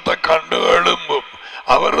பிரசன்னத்தை கண்டு எழும்பும்,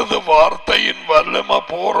 அவரது வார்த்தையின் வல்லமை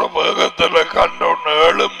போற வேகத்துல கண்டொன்னு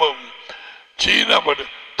எழும்பும். சீனப்படு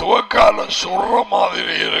துவக்கால சுடுற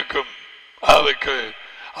மாதிரி இருக்கும்.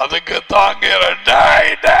 அதுக்கு தாங்கிற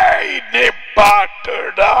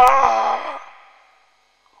நிப்பாட்டுடா.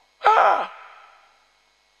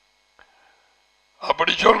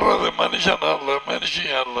 அப்படி சொல்றது மனுஷன் அல்ல,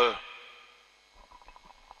 மனுஷன் அல்ல.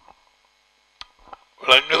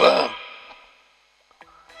 விளங்குதான்.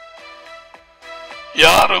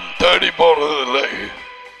 யாரும் தேடி போறதில்லை.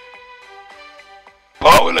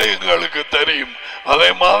 பவுலை எங்களுக்கு தெரியும், அதே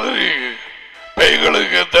மாதிரி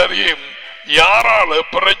பேய்களுக்கு தெரியும் யாரால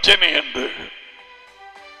பிரச்சனை என்று.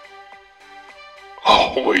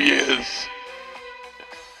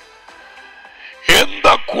 எந்த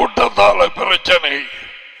கூட்டத்தால பிரச்சனை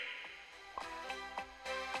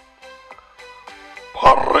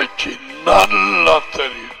பறைச்சி நல்லா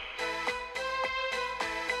தெரியும்.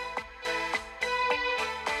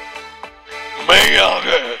 மெய்யாக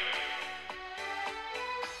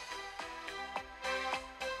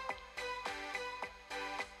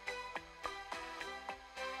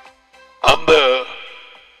அந்த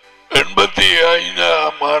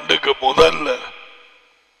 85ஆம் ஆண்டுக்கு முதல்ல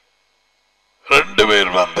 2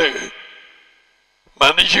 பேர் வந்து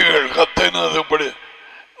மனுஷிகள் கத்தினது,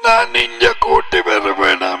 நான் இங்க கூட்டி வர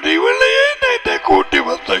வேணாம், இவளையே நேற்றை கூட்டி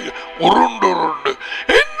வந்த, உருண்டு உருண்டு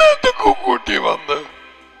என்னத்துக்கு கூட்டி வந்த.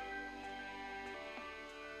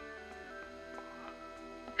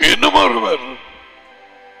 இன்னும் ஒருவர்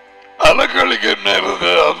அலக்களிக்க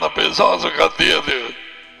நேரது அந்த பிசாசு கத்தியது,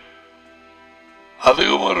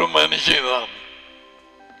 அதுவும் ஒரு மனுஷிதான்.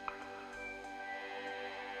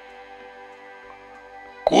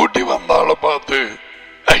 கூட்டி வந்தால பார்த்து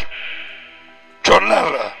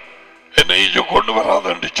சொன்னார, என்னை இங்க கொண்டு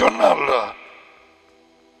வராது சொன்னார.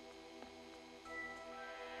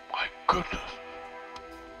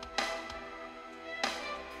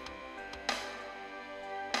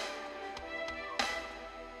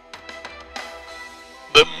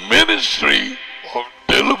 The ministry of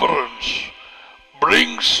deliverance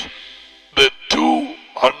brings the two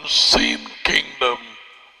unseen kingdom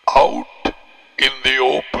out in the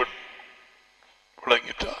open.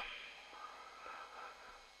 விளங்கிட்டா?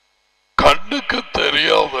 கண்ணுக்கு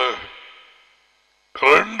தெரியாத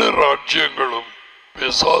 2 ராஜ்யங்களும்,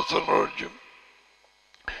 பிசாசன் ராஜ்யம்,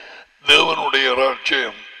 தேவனுடைய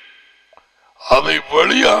ராஜ்யம், அதை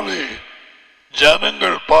வெளியாலே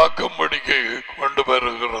ஜனங்கள் பார்க்கும்படிக்கு கொண்டு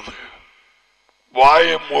வருகிறது.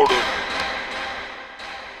 வாயை மூடும்,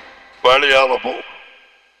 வழியால போ.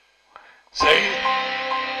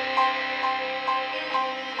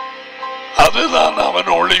 அதுதான் அவன்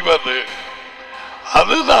ஒளிவது,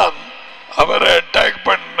 அதுதான் அவரை அட்டாக்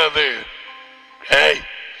பண்ணது.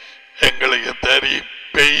 எங்களுக்கு தெரியும்,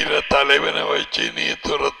 பெய்கிற தலைவனை வச்சு நீ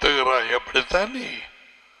துரத்துகிறாய். அப்படித்தான் நீ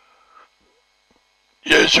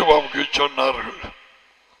இயேசுவாவுக்கு சொன்னார்கள்.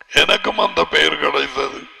 எனக்கும் அந்த பெயர்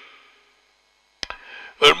கிடைத்தது.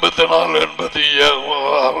 84,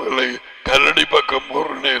 86 கல்லடி பக்கம்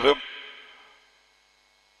ஒரு நேரம்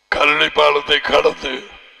கல்லடி பாலத்தை கடந்து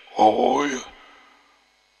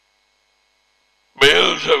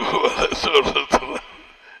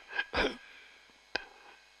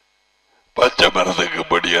பச்சை மரத்துக்கு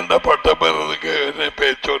படி என்ன பட்ட மரத்துக்கு என்ன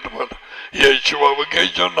பேர் சொன்ன இயேசுவாவுக்கே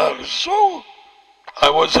சொன்னார். So I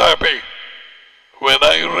was happy when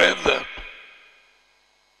I read that.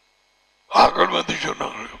 ஆக்கள் வந்து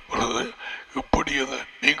சொன்னாங்க,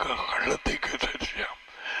 இப்படியதான் நீங்க கள்ளத்தை கேட்டியா,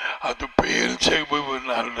 அது பேர்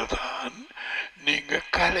செய்வதனால்தான் நீங்க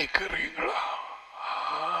கலைக்கிறீங்களா?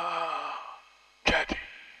 சரி,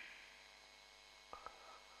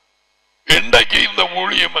 இன்றைக்கு இந்த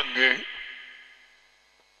ஊழியம் அங்கு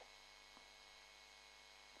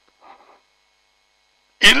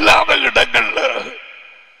இல்லாத இடங்கள்ல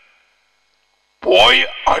போய்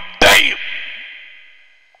அடையும்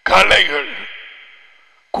கலைகள்,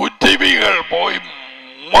 குத்திவிகள் போய்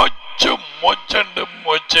மொச்சும் மொச்சண்டும்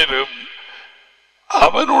மொச்சிடும்.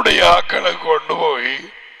 அவனுடைய ஆக்களை கொண்டு போய்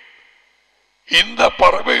இந்த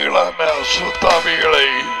பறவைகளான அசுத்தாவிகளை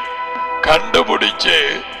கண்டுபிடிச்சு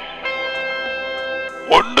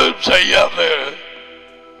ஒன்றும் செய்யாத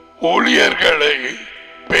ஊழியர்களை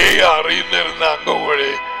பேய அறிந்திருந்தாங்க.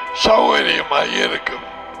 சௌகரியமாக இருக்கும்.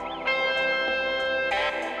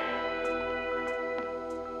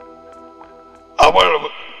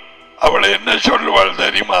 அவள் என்ன சொல்லுவாள்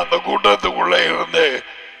தெரியுமா? அந்த கூட்டத்துக்குள்ள இருந்து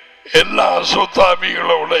எல்லா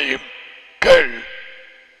சுத்தாமிகளோடையும் கேள்,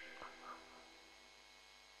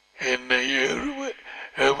 என்னை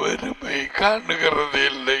எவருமே காணுகிறது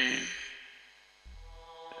இல்லை,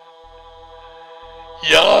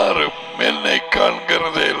 யாரும் என்னை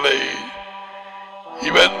காண்கிறது இல்லை.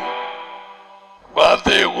 இவன்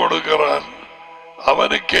வார்த்தையை கொடுக்கிறான்,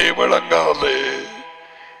 அவனுக்கே விளங்காது.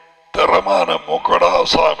 தரமான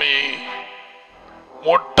முக்கடாசாமி,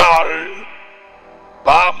 முட்டாள்,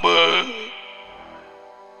 பாம்பு.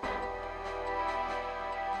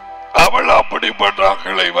 அவள் அப்படிப்பட்ட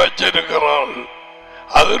ஆட்களை வச்சிருக்கிறாள்.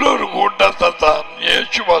 அதில் ஒரு கூட்டத்தை தான்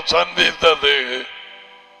இயேசுவா சந்தித்தது.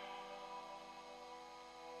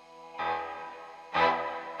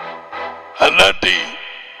 அல்லாட்டி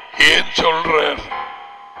ஏன் சொல்றார்?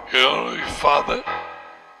 Father,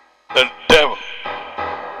 the devil.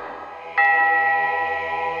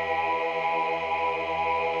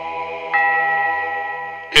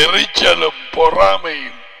 எரிச்சலும்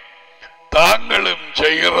பொறாமையும் தாங்களும்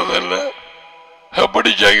செய்கிறதில்ல.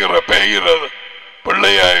 எப்படி செய்கிற பெய்கிறது?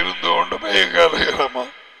 பிள்ளையா இருந்து கொண்டு பெய்ய கலைகிறமா?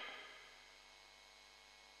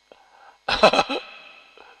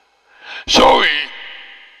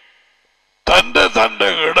 தண்ட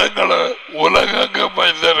இடங்களை உலகெங்கும்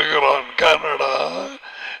வைத்திருக்கிறான். Canada,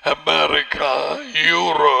 America,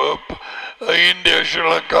 Europe, India,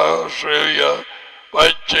 Sri Lanka, Australia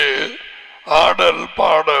வச்சு ஆடல்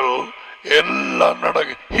பாடல் எல்லாம்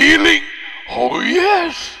நடக்கும். ஹீலிங், ஓ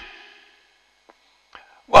எஸ்.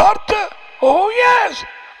 வார்த்தை, ஓ எஸ்.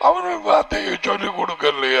 அவனுக்கு வார்த்தையை சொல்லிக்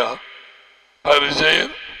கொடுக்கலையா?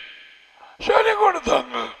 பரிசெயர் சொல்லிக்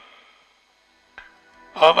கொடுத்தாங்க.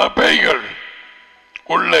 ஆனா பேய்கள்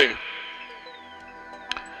உள்ளே,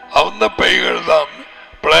 அந்த பேய்கள் தான்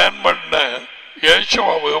பிளான் பண்ண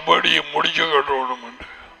இயேசுவை எப்படியும் முடிச்சு கட்டணும் என்று.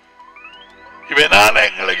 இவனால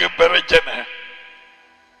எங்களுக்கு பிரச்சனை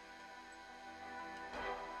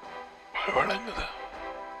வழங்குதா?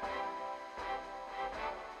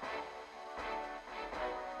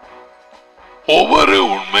 ஒவ்வொரு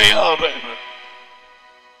உண்மையான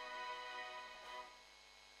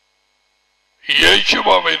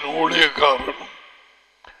இயேசுவின் ஊழியக்காரனும்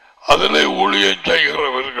அதிலே ஊழியம்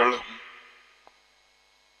செய்கிறவர்களும்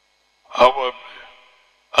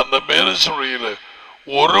அந்த மேலசுழியில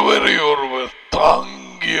ஒருவரை ஒருவர்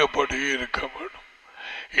தாங்கியபடி இருக்க வேண்டும்.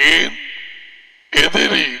 ஏன்?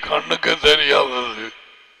 எதிரி கண்ணுக்கு தெரியாதது.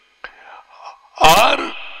 ஆறு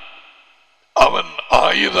அவன்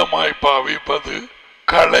ஆயுதமாய் பாவிப்பது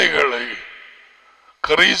கலைகளை,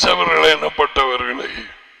 கிறிஸ்தவர்கள் எனப்பட்டவர்களை,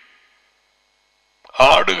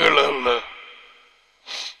 ஆடுகள் அல்ல.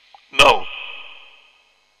 நோ,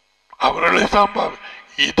 அவர்களை தான்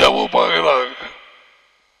இதவு பார்க்கிறாங்க.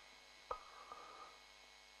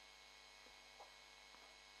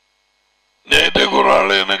 நேற்று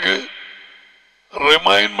குரால் எனக்கு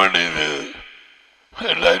ரிமைண்ட் பண்ணிது.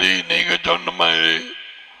 எல்லாரையும் நீங்க சொன்ன மாதிரி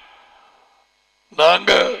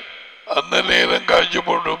நாங்க அந்த நேரம் காய்ச்சி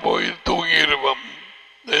போட்டு போய் தூங்கிடுவோம்.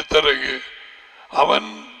 எத்தனைக்கு அவன்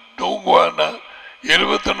தூங்குவானா?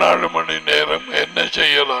 24 மணி நேரம் என்ன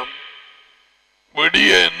செய்யலாம்?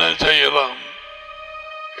 விடிய என்ன செய்யலாம்?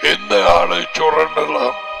 எந்த ஆளை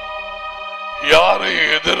சுரண்டலாம்? யாரை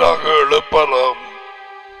எதிராக எழுப்பலாம்?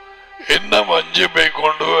 என்ன வஞ்சிப்பை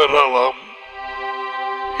கொண்டு வரலாம்?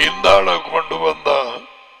 இந்த ஆளை கொண்டு வந்தா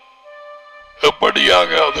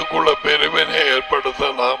எப்படியாக அதுக்குள்ள பெருவினை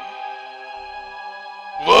ஏற்படுத்தலாம்?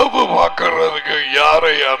 வேவு பார்க்கறதுக்கு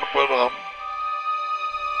யாரை அனுப்பலாம்?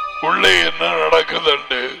 உள்ளே என்ன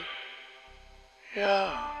நடக்குதுண்டு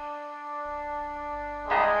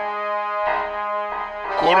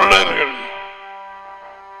குருடர்கள்,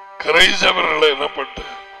 கிரைஸ்தவர்கள் எனப்பட்டு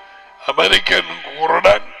அமெரிக்கன்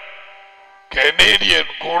குருடன்,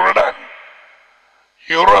 கனேடியன் குருடன்,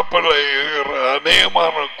 யூரோப்பில் இருக்கிற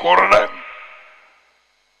அநேகமான குருடன்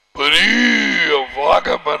பெரிய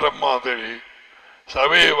வாகமரம் மாதிரி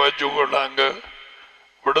சபையை வச்சு கொண்டாங்க.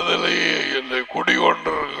 விடுதலையே இல்லை.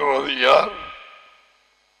 குடிகொண்டிருக்கிறது யார்?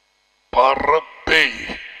 பரப்பை.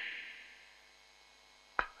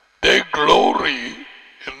 They glory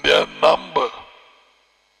in their number.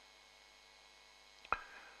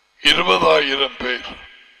 20,000 பேர்,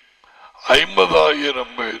 50,000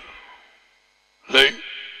 பேர்.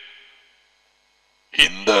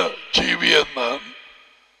 இந்த ஜீவியம் தான்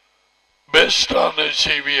பெஸ்டான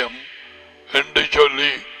ஜீவியம் என்று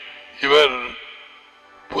சொல்லி இவர்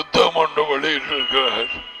புத்தகம் ஒன்று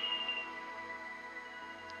வெளியிட்டிருக்கிறார்.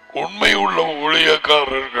 உண்மை உள்ள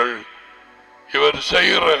ஊழியக்காரர்கள் இவர்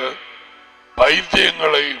செய்கிற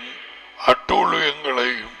பைத்தியங்களையும்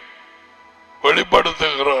அட்டூழியங்களையும்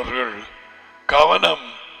வெளிப்படுத்துகிறார்கள். கவனம்,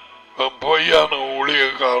 பொய்யான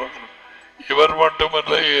ஊழியக்காரர்கள் இவர்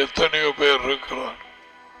மட்டுமல்ல, எத்தனையோ பேர் இருக்கிறார்.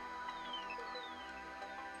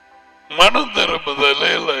 மனம் திரும்புதல்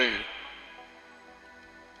இல்லை.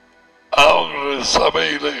 அவங்க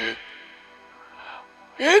சபையில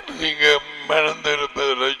ஏன் நீங்க மனம்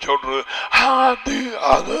திரும்புதலை சொல்றது?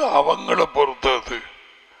 அது அவங்கள பொறுத்தது.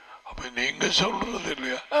 அப்ப நீங்க சொல்றது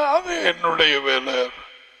இல்லையா? அது என்னுடைய வேலை.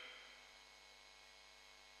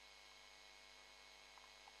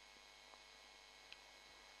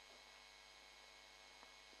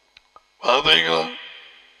 பாத்தீங்களா?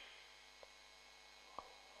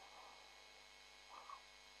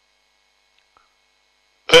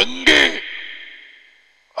 எங்கே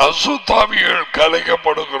அசுத்தாவிகள்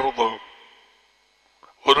கலைக்கப்படுகிறதோ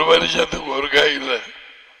ஒரு வருஷத்துக்கு ஒரு கையில்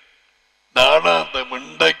நானா அந்த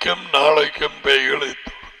இன்றைக்கும் நாளைக்கும் பேய்களை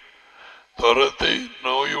துரத்தி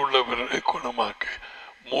நோய் உள்ளவர்களை குணமாக்க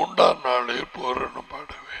 3ஆம் நாளில் பூரணம்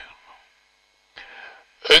பாடுவேன்.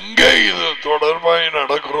 எங்கே இது தொடர்பாய்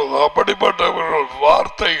நடக்கிறதோ அப்படிப்பட்டவர்கள்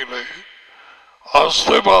வார்த்தையிலே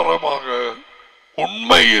அஸ்திபாரமாக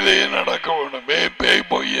உண்மையிலே நடக்க வேண்டுமே. பேய்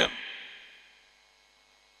பொய்யன்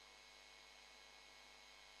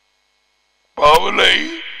பவுலை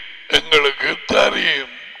எங்களுக்கு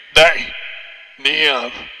தெரியும். நீ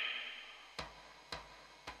யார்?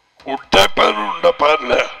 உட்டப்பன்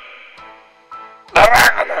உண்டப்பல்ல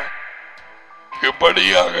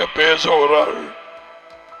இப்படியாக பேச ஒரு ஆள்.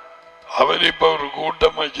 அவர் இப்ப ஒரு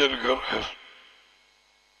கூட்டம் வச்சிருக்கிறார்.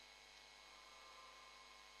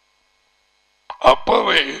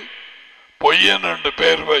 அப்பவே பொய்யன் என்று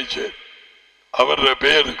பேர் வச்சு அவருடைய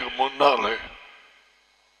பேருக்கு முன்னாலே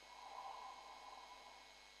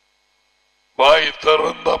வாய்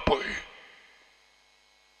திறந்த போய்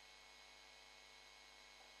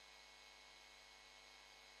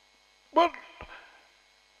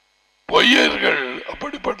பொய்யர்கள்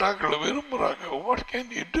அப்படிப்பட்டாக்களை விரும்புறாங்க. What can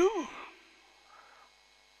you do?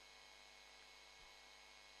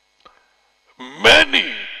 Many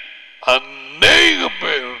அநேக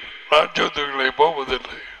பேர் ராஜ்யத்துக்களை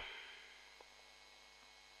போவதில்லை.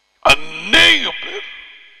 அநேக பேர்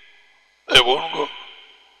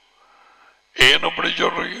ஏன் அப்படி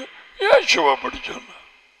சொல்றீங்க? யேசுவா அப்படி சொன்ன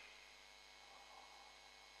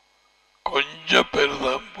கொஞ்சம் பேர்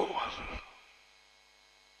தான் போவார்.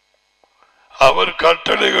 அவர்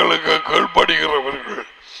கட்டளைகளுக்கு கீழ்ப்படுகிறவர்கள்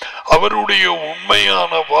அவருடைய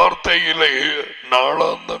உண்மையான வார்த்தையிலே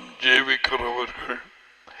நாளாந்தம் ஜீவிக்கிறவர்கள்.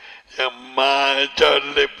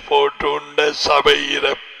 சொல்லி போட்டு சபையில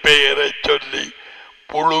பெயரை சொல்லி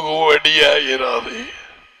புழுகுவடியாயிராது.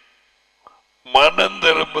 மனம்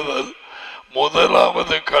திரும்புதல்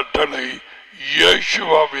முதலாவது கட்டளை,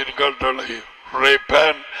 இயேசுவின் கட்டளை.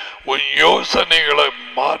 repent, உன் யோசனைகளை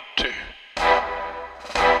மாற்று.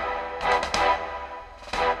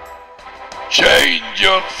 Change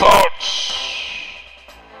your thoughts.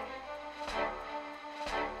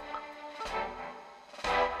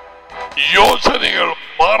 யோசனைகள்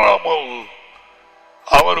மாறாமல்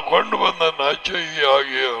அவர் கொண்டு வந்த நற்செய்தி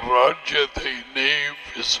ஆகிய ராஜ்யத்தை நீ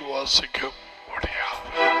விசுவாசிக்க முடியாது.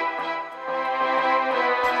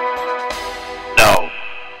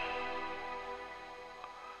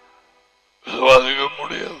 விசுவாசிக்க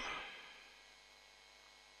முடியாது.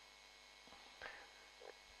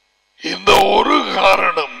 இந்த ஒரு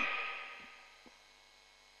காரணம்,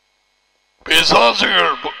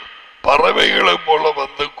 பிசாசுகள் பறவைகளை போல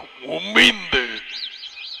வந்து உமிழ்ந்து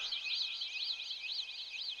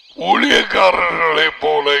ஊழியக்காரர்களை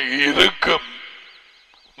போல இருக்கும்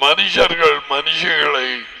மனுஷர்கள் மனுஷர்களை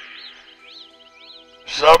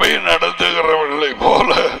சபை நடத்துகிறவர்களை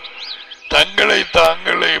போல தங்களை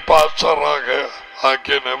தாங்களே பாஸ்டராக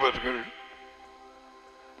ஆக்கினவர்கள்,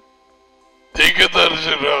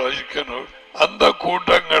 தீர்க்கதரிசிகள் அந்த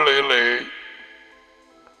கூட்டங்களிலே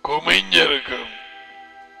குமிஞ்சிருக்கும்.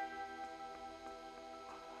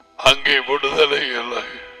 அங்கே விடுதலை இல்லை,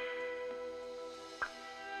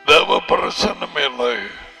 தேவ பிரசன்னம் இல்லை.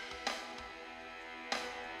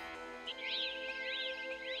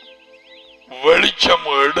 வெளிச்சம்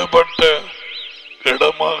எடுபட்ட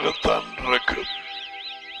இடமாகத்தான் இருக்கு.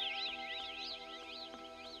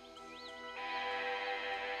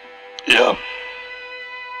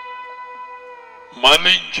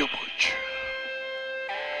 மலிஞ்சு போச்சு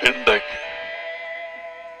இன்றைக்கு.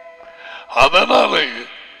 அதனாலே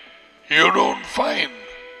you don't find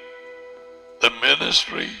the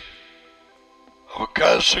ministry of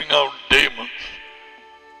casting out demons,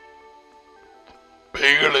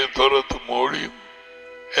 பேய்களை துரத்தும் மொழியும்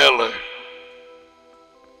ஏழை.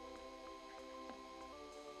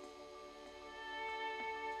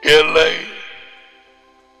 இல்லை,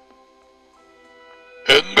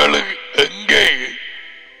 எங்களுக்கு எங்கே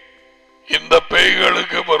இந்த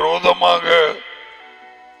பேய்களுக்கு விரோதமாக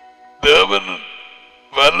தேவன்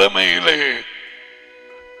வல்லமையிலே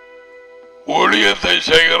ஊழியத்தை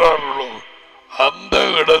செய்கிறார்களோ அந்த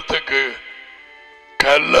இடத்துக்கு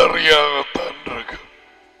கல்லறையாகத்தான் இருக்கு.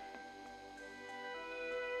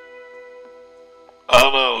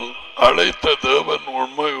 ஆனால் அழைத்த தேவன்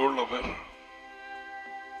உண்மை உள்ளவர்,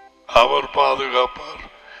 அவர் பாதுகாப்பார்.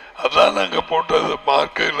 அதான் அங்க போட்டது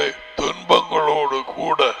மார்க்கையில துன்பங்களோடு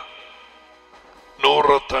கூட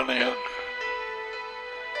நூறத்தனையாக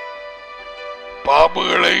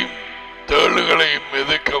பாம்புகளையும் தேளுகளையும்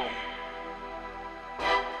மிதிக்கவும்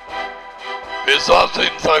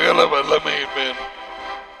பிசாசின் சகல வல்லமையின் மேல்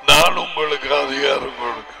நான் உங்களுக்கு அதிகாரம்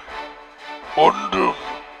கொடுக்க ஒன்றும்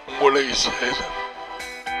உங்களை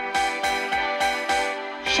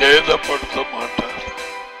சேதப்படுத்த மாட்டார்.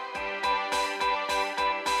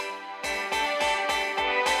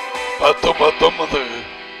 பத்தொன்பது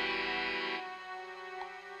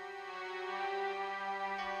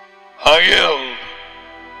ஆகையால்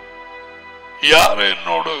யார்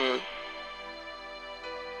என்னோடு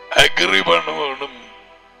அக்ரி பண்ண வேண்டும்?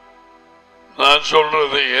 நான்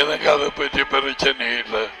சொல்றது எனக்கு அதை பற்றி பிரச்சனை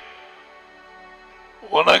இல்லை.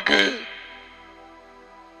 உனக்கு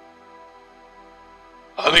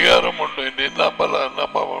அதிகாரம் உண்டு, நீ நம்பலாம்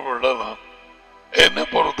நம்ப விடலாம். என்ன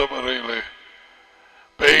பொறுத்த வரையில்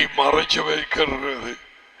பேய் மறைச்சு வைக்கிறது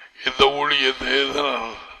இந்த ஊழியத்தை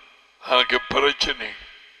எதனால் எனக்கு பிரச்சனை.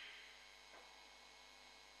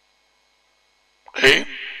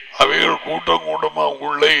 அவைகள் கூட்டம் கூட்டமா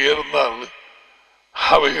உள்ளே இருந்தால்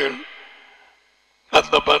அவைகள்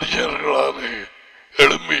அந்த மனுஷர்களால்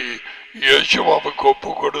எழும்பி இயேசுவுக்கு ஒப்பு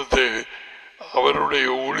கொடுத்து அவருடைய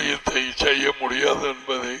ஊழியத்தை செய்ய முடியாது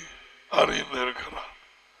என்பதை அறிந்திருக்கிறார்.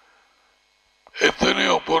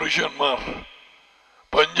 எத்தனையோ புருஷன்மார்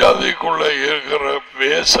பஞ்சாதிக்குள்ள இருக்கிற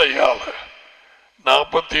வேசையால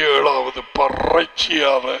 47வது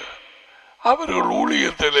பறைச்சியால அவர்கள்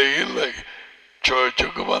ஊழியத்திலே இல்லை,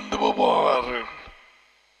 சர்ச்சுக்கு வந்து போவார்கள்.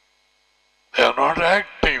 They are not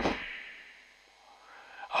active.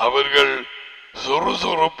 அவர்கள்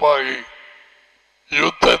சுறுசுறுப்பாகி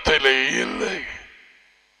யுத்தத்திலே இல்லை.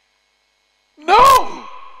 No,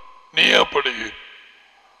 நீ அப்படி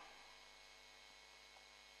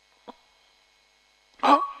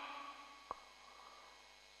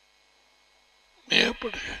நீ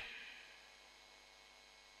எப்படி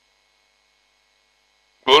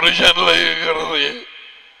புருஷன்ல இருக்கிறது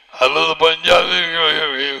அல்லது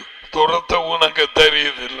பஞ்சாயத்து துரத்த உனக்கு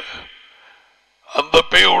தெரியுதில்லை. அந்த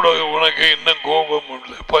பேயோட உனக்கு இன்னும் கோபம்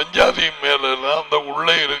இல்லை. பஞ்சாதி மேல அந்த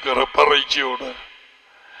உள்ளே இருக்கிற பறைச்சியோட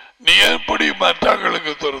நீ எப்படி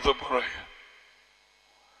மற்றவர்களுக்கு துரத்த போற?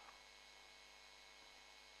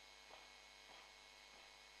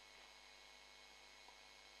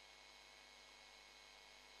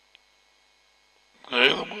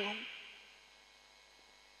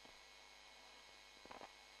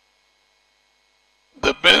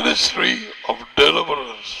 The ministry of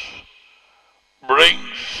deliverance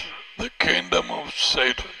brings the kingdom of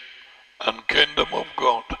Satan and kingdom of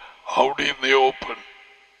God out in the open.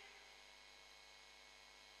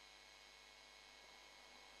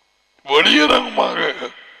 வெளியரங்கமாக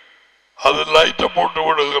அது லைட்டை போட்டு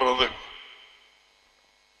விடுகிறது.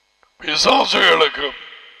 பிசாசுகளுக்கு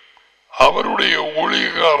அவருடைய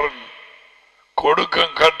ஊழியக்காரன்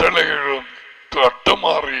கொடுக்கும் கட்டளைகளும்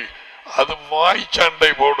தட்டுமாறி அது வாய் சண்டை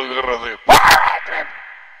போடுகிறது.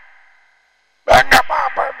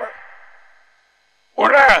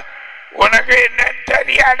 உனக்கு என்ன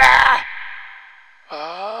தெரியாடா?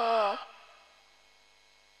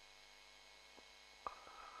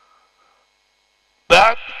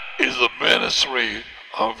 That is the ministry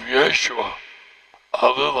of Yeshua.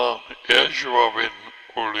 அதுதான் இயேசுவின்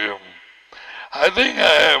ஊழியம். I think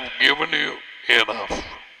I have given you enough.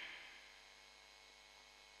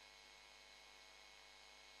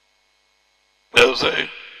 Yes,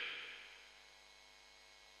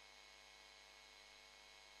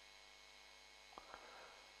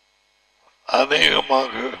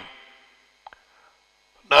 அநேகமாக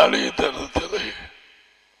நாளைய தினத்திலே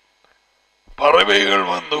பறவைகள்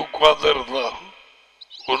வந்து உட்கார்ந்திருந்தால்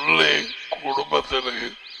உள்ளே குடும்பத்திலே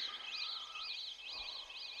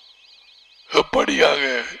எப்படியாக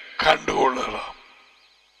கண்டுகொள்ளலாம்?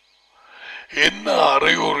 என்ன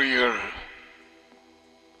அறிகுறிகள்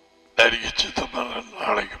சித்தமான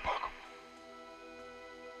நாளைக்கு பார்க்கும்.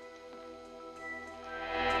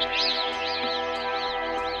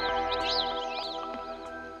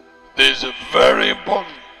 This is very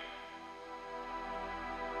important.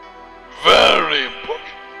 Very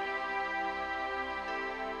important.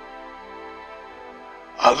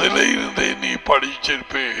 அதில் இருந்தே நீ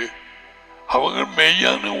படிச்சிருப்பே. அவங்க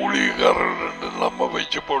மெய்யான ஊழியக்காரர்கள் நம்ம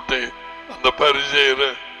வச்சு போட்டு அந்த பரிசெயர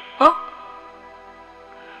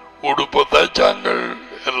உடுப்பு தைச்சாங்கள்,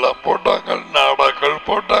 எல்லாம் போட்டாங்கள், நாடாக்கள்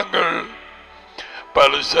போட்டாங்கள்,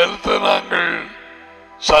 பல செலுத்தினாங்கள்,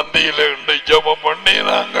 சந்தியில இருந்து ஜபம்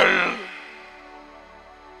பண்ணினாங்கள்.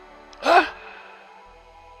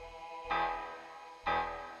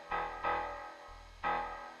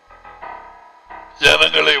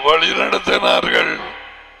 ஜனங்களை வழிநடத்தினார்கள்.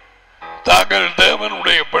 தாங்கள்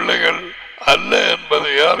தேவனுடைய பிள்ளைகள் அல்ல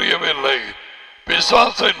என்பதை அறியவில்லை.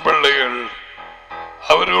 பிசாசின் பிள்ளைகள்.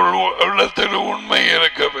 அவர்கள் உள்ளத்தில் உண்மை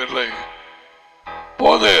இருக்கவில்லை.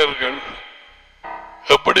 போதையர்கள்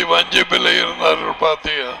எப்படி வஞ்சிப்பில் இருந்தார்கள்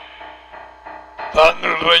பார்த்தியா?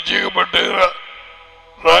 தாங்கள் ரசிக்கப்பட்டு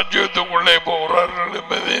ராஜ்யத்துக்குள்ளே போகிறார்கள்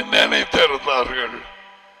என்பதை நினைத்திருந்தார்கள்.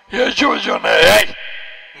 யேசுவ சொன்ன,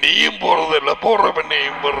 நீயும் போறதில்லை, போறவன்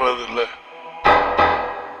நீயும் போறதில்லை.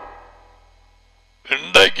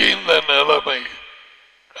 இன்றைக்கு இந்த நிலைமை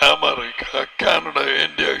America, Canada,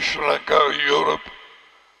 India, Sri Lanka, Europe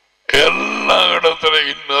எல்லா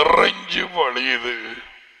இடத்திலையும் நிறைஞ்சு வழியுது.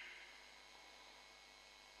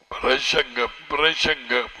 பிரசங்கம்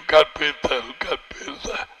பிரசங்கம், கற்பித்தல்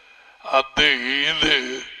கற்பித்தல், அது இது.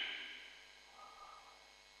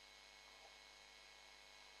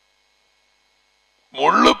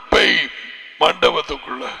 முள்ளுப்பை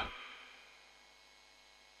மண்டபத்துக்குள்ள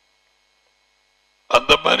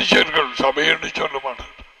அந்த மனுஷர்கள் சபைன்னு சொல்ல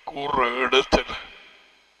மாட்டார், கூற இடத்துல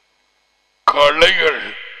களைகள்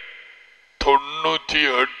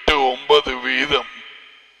 98-9%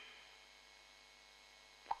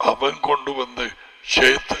 அவன் கொண்டு வந்து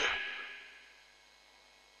சேர்த்து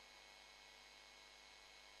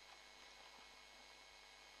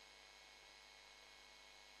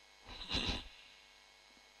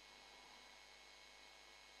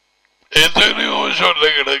எத்தனையோ சொல்ல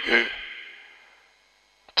கிடக்கு.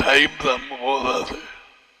 டைம் தான் போதாது.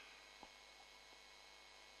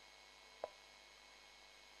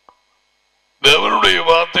 தேவனுடைய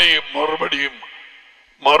வார்த்தையை மறுபடியும்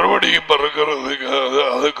மறுபடியும் பறக்கிறதுக்கு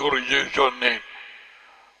அதை குறித்து சொன்னேன்.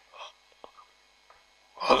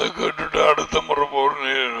 அதை கேட்டுட்டு அடுத்த முறை போற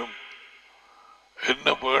நேரம் என்ன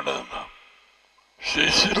வேணும்,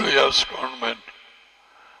 சிசிலியாஸ் கான்வென்ட்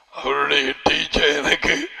அவருடைய டீச்சர்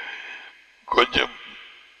எனக்கு கொஞ்சம்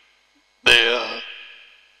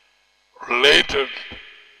ரிலேட்டட்.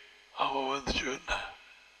 அவன் வந்து சொன்ன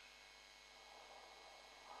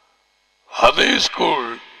அதே ஸ்கூல்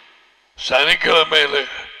சனிக்கிழமையில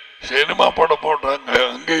சினிமா படம் போட்டாங்க.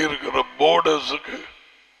 அங்க இருக்கிற போர்டர்ஸுக்கு,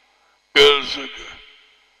 கேர்ள்ஸுக்கு.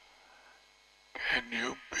 Can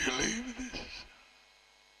you believe this?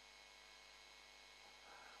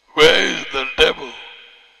 Where is the devil?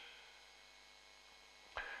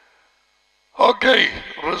 Okay,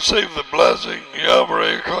 receive the blessing.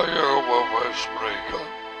 Yavreka Yahweh Vesbreka.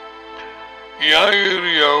 Yair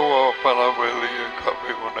Yahweh Panavelia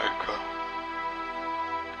Kapimuneka.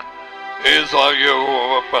 Isa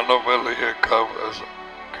Yahweh Panavelia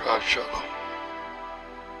Kashala.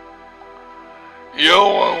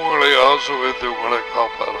 Jehovah உங்களை ஆசீர்வதித்து உங்களை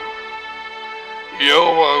காப்பார்கள்.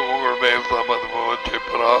 யெகோவா உங்கள் மேல் தமது முகத்தை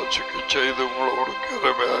பிரகாசிக்க செய்து உங்களோடு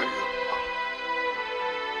கிருபையாக இருப்பார்.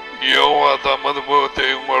 யெகோவா தமது முகத்தை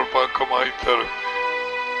உங்கள் பக்கமாய் தரும்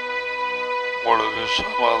உங்களுக்கு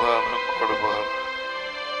சமாதானம் கொடுப்பார்.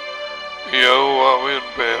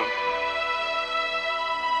 யெகோவாவின் பெயர்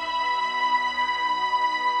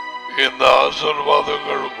இந்த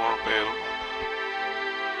ஆசீர்வாதங்கள் உங்கள் மேல்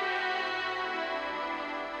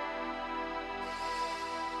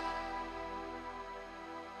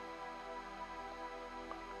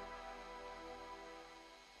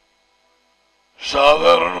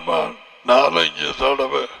சாதாரணமா 4-5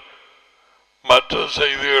 தடவை மற்ற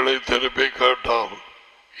செய்திகளை திருப்பி கேட்டால்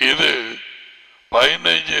இது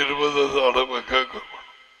 15-20 தடவை கேட்கப்படும்.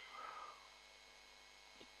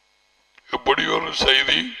 இப்படி ஒரு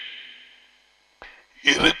செய்தி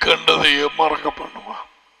இருக்கின்றதையே மறக்க பண்ணுமா?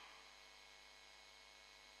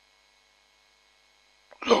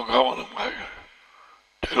 கவனமாக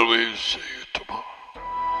till we see you tomorrow.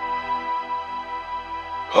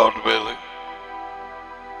 God willing.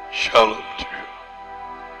 Shalom to you.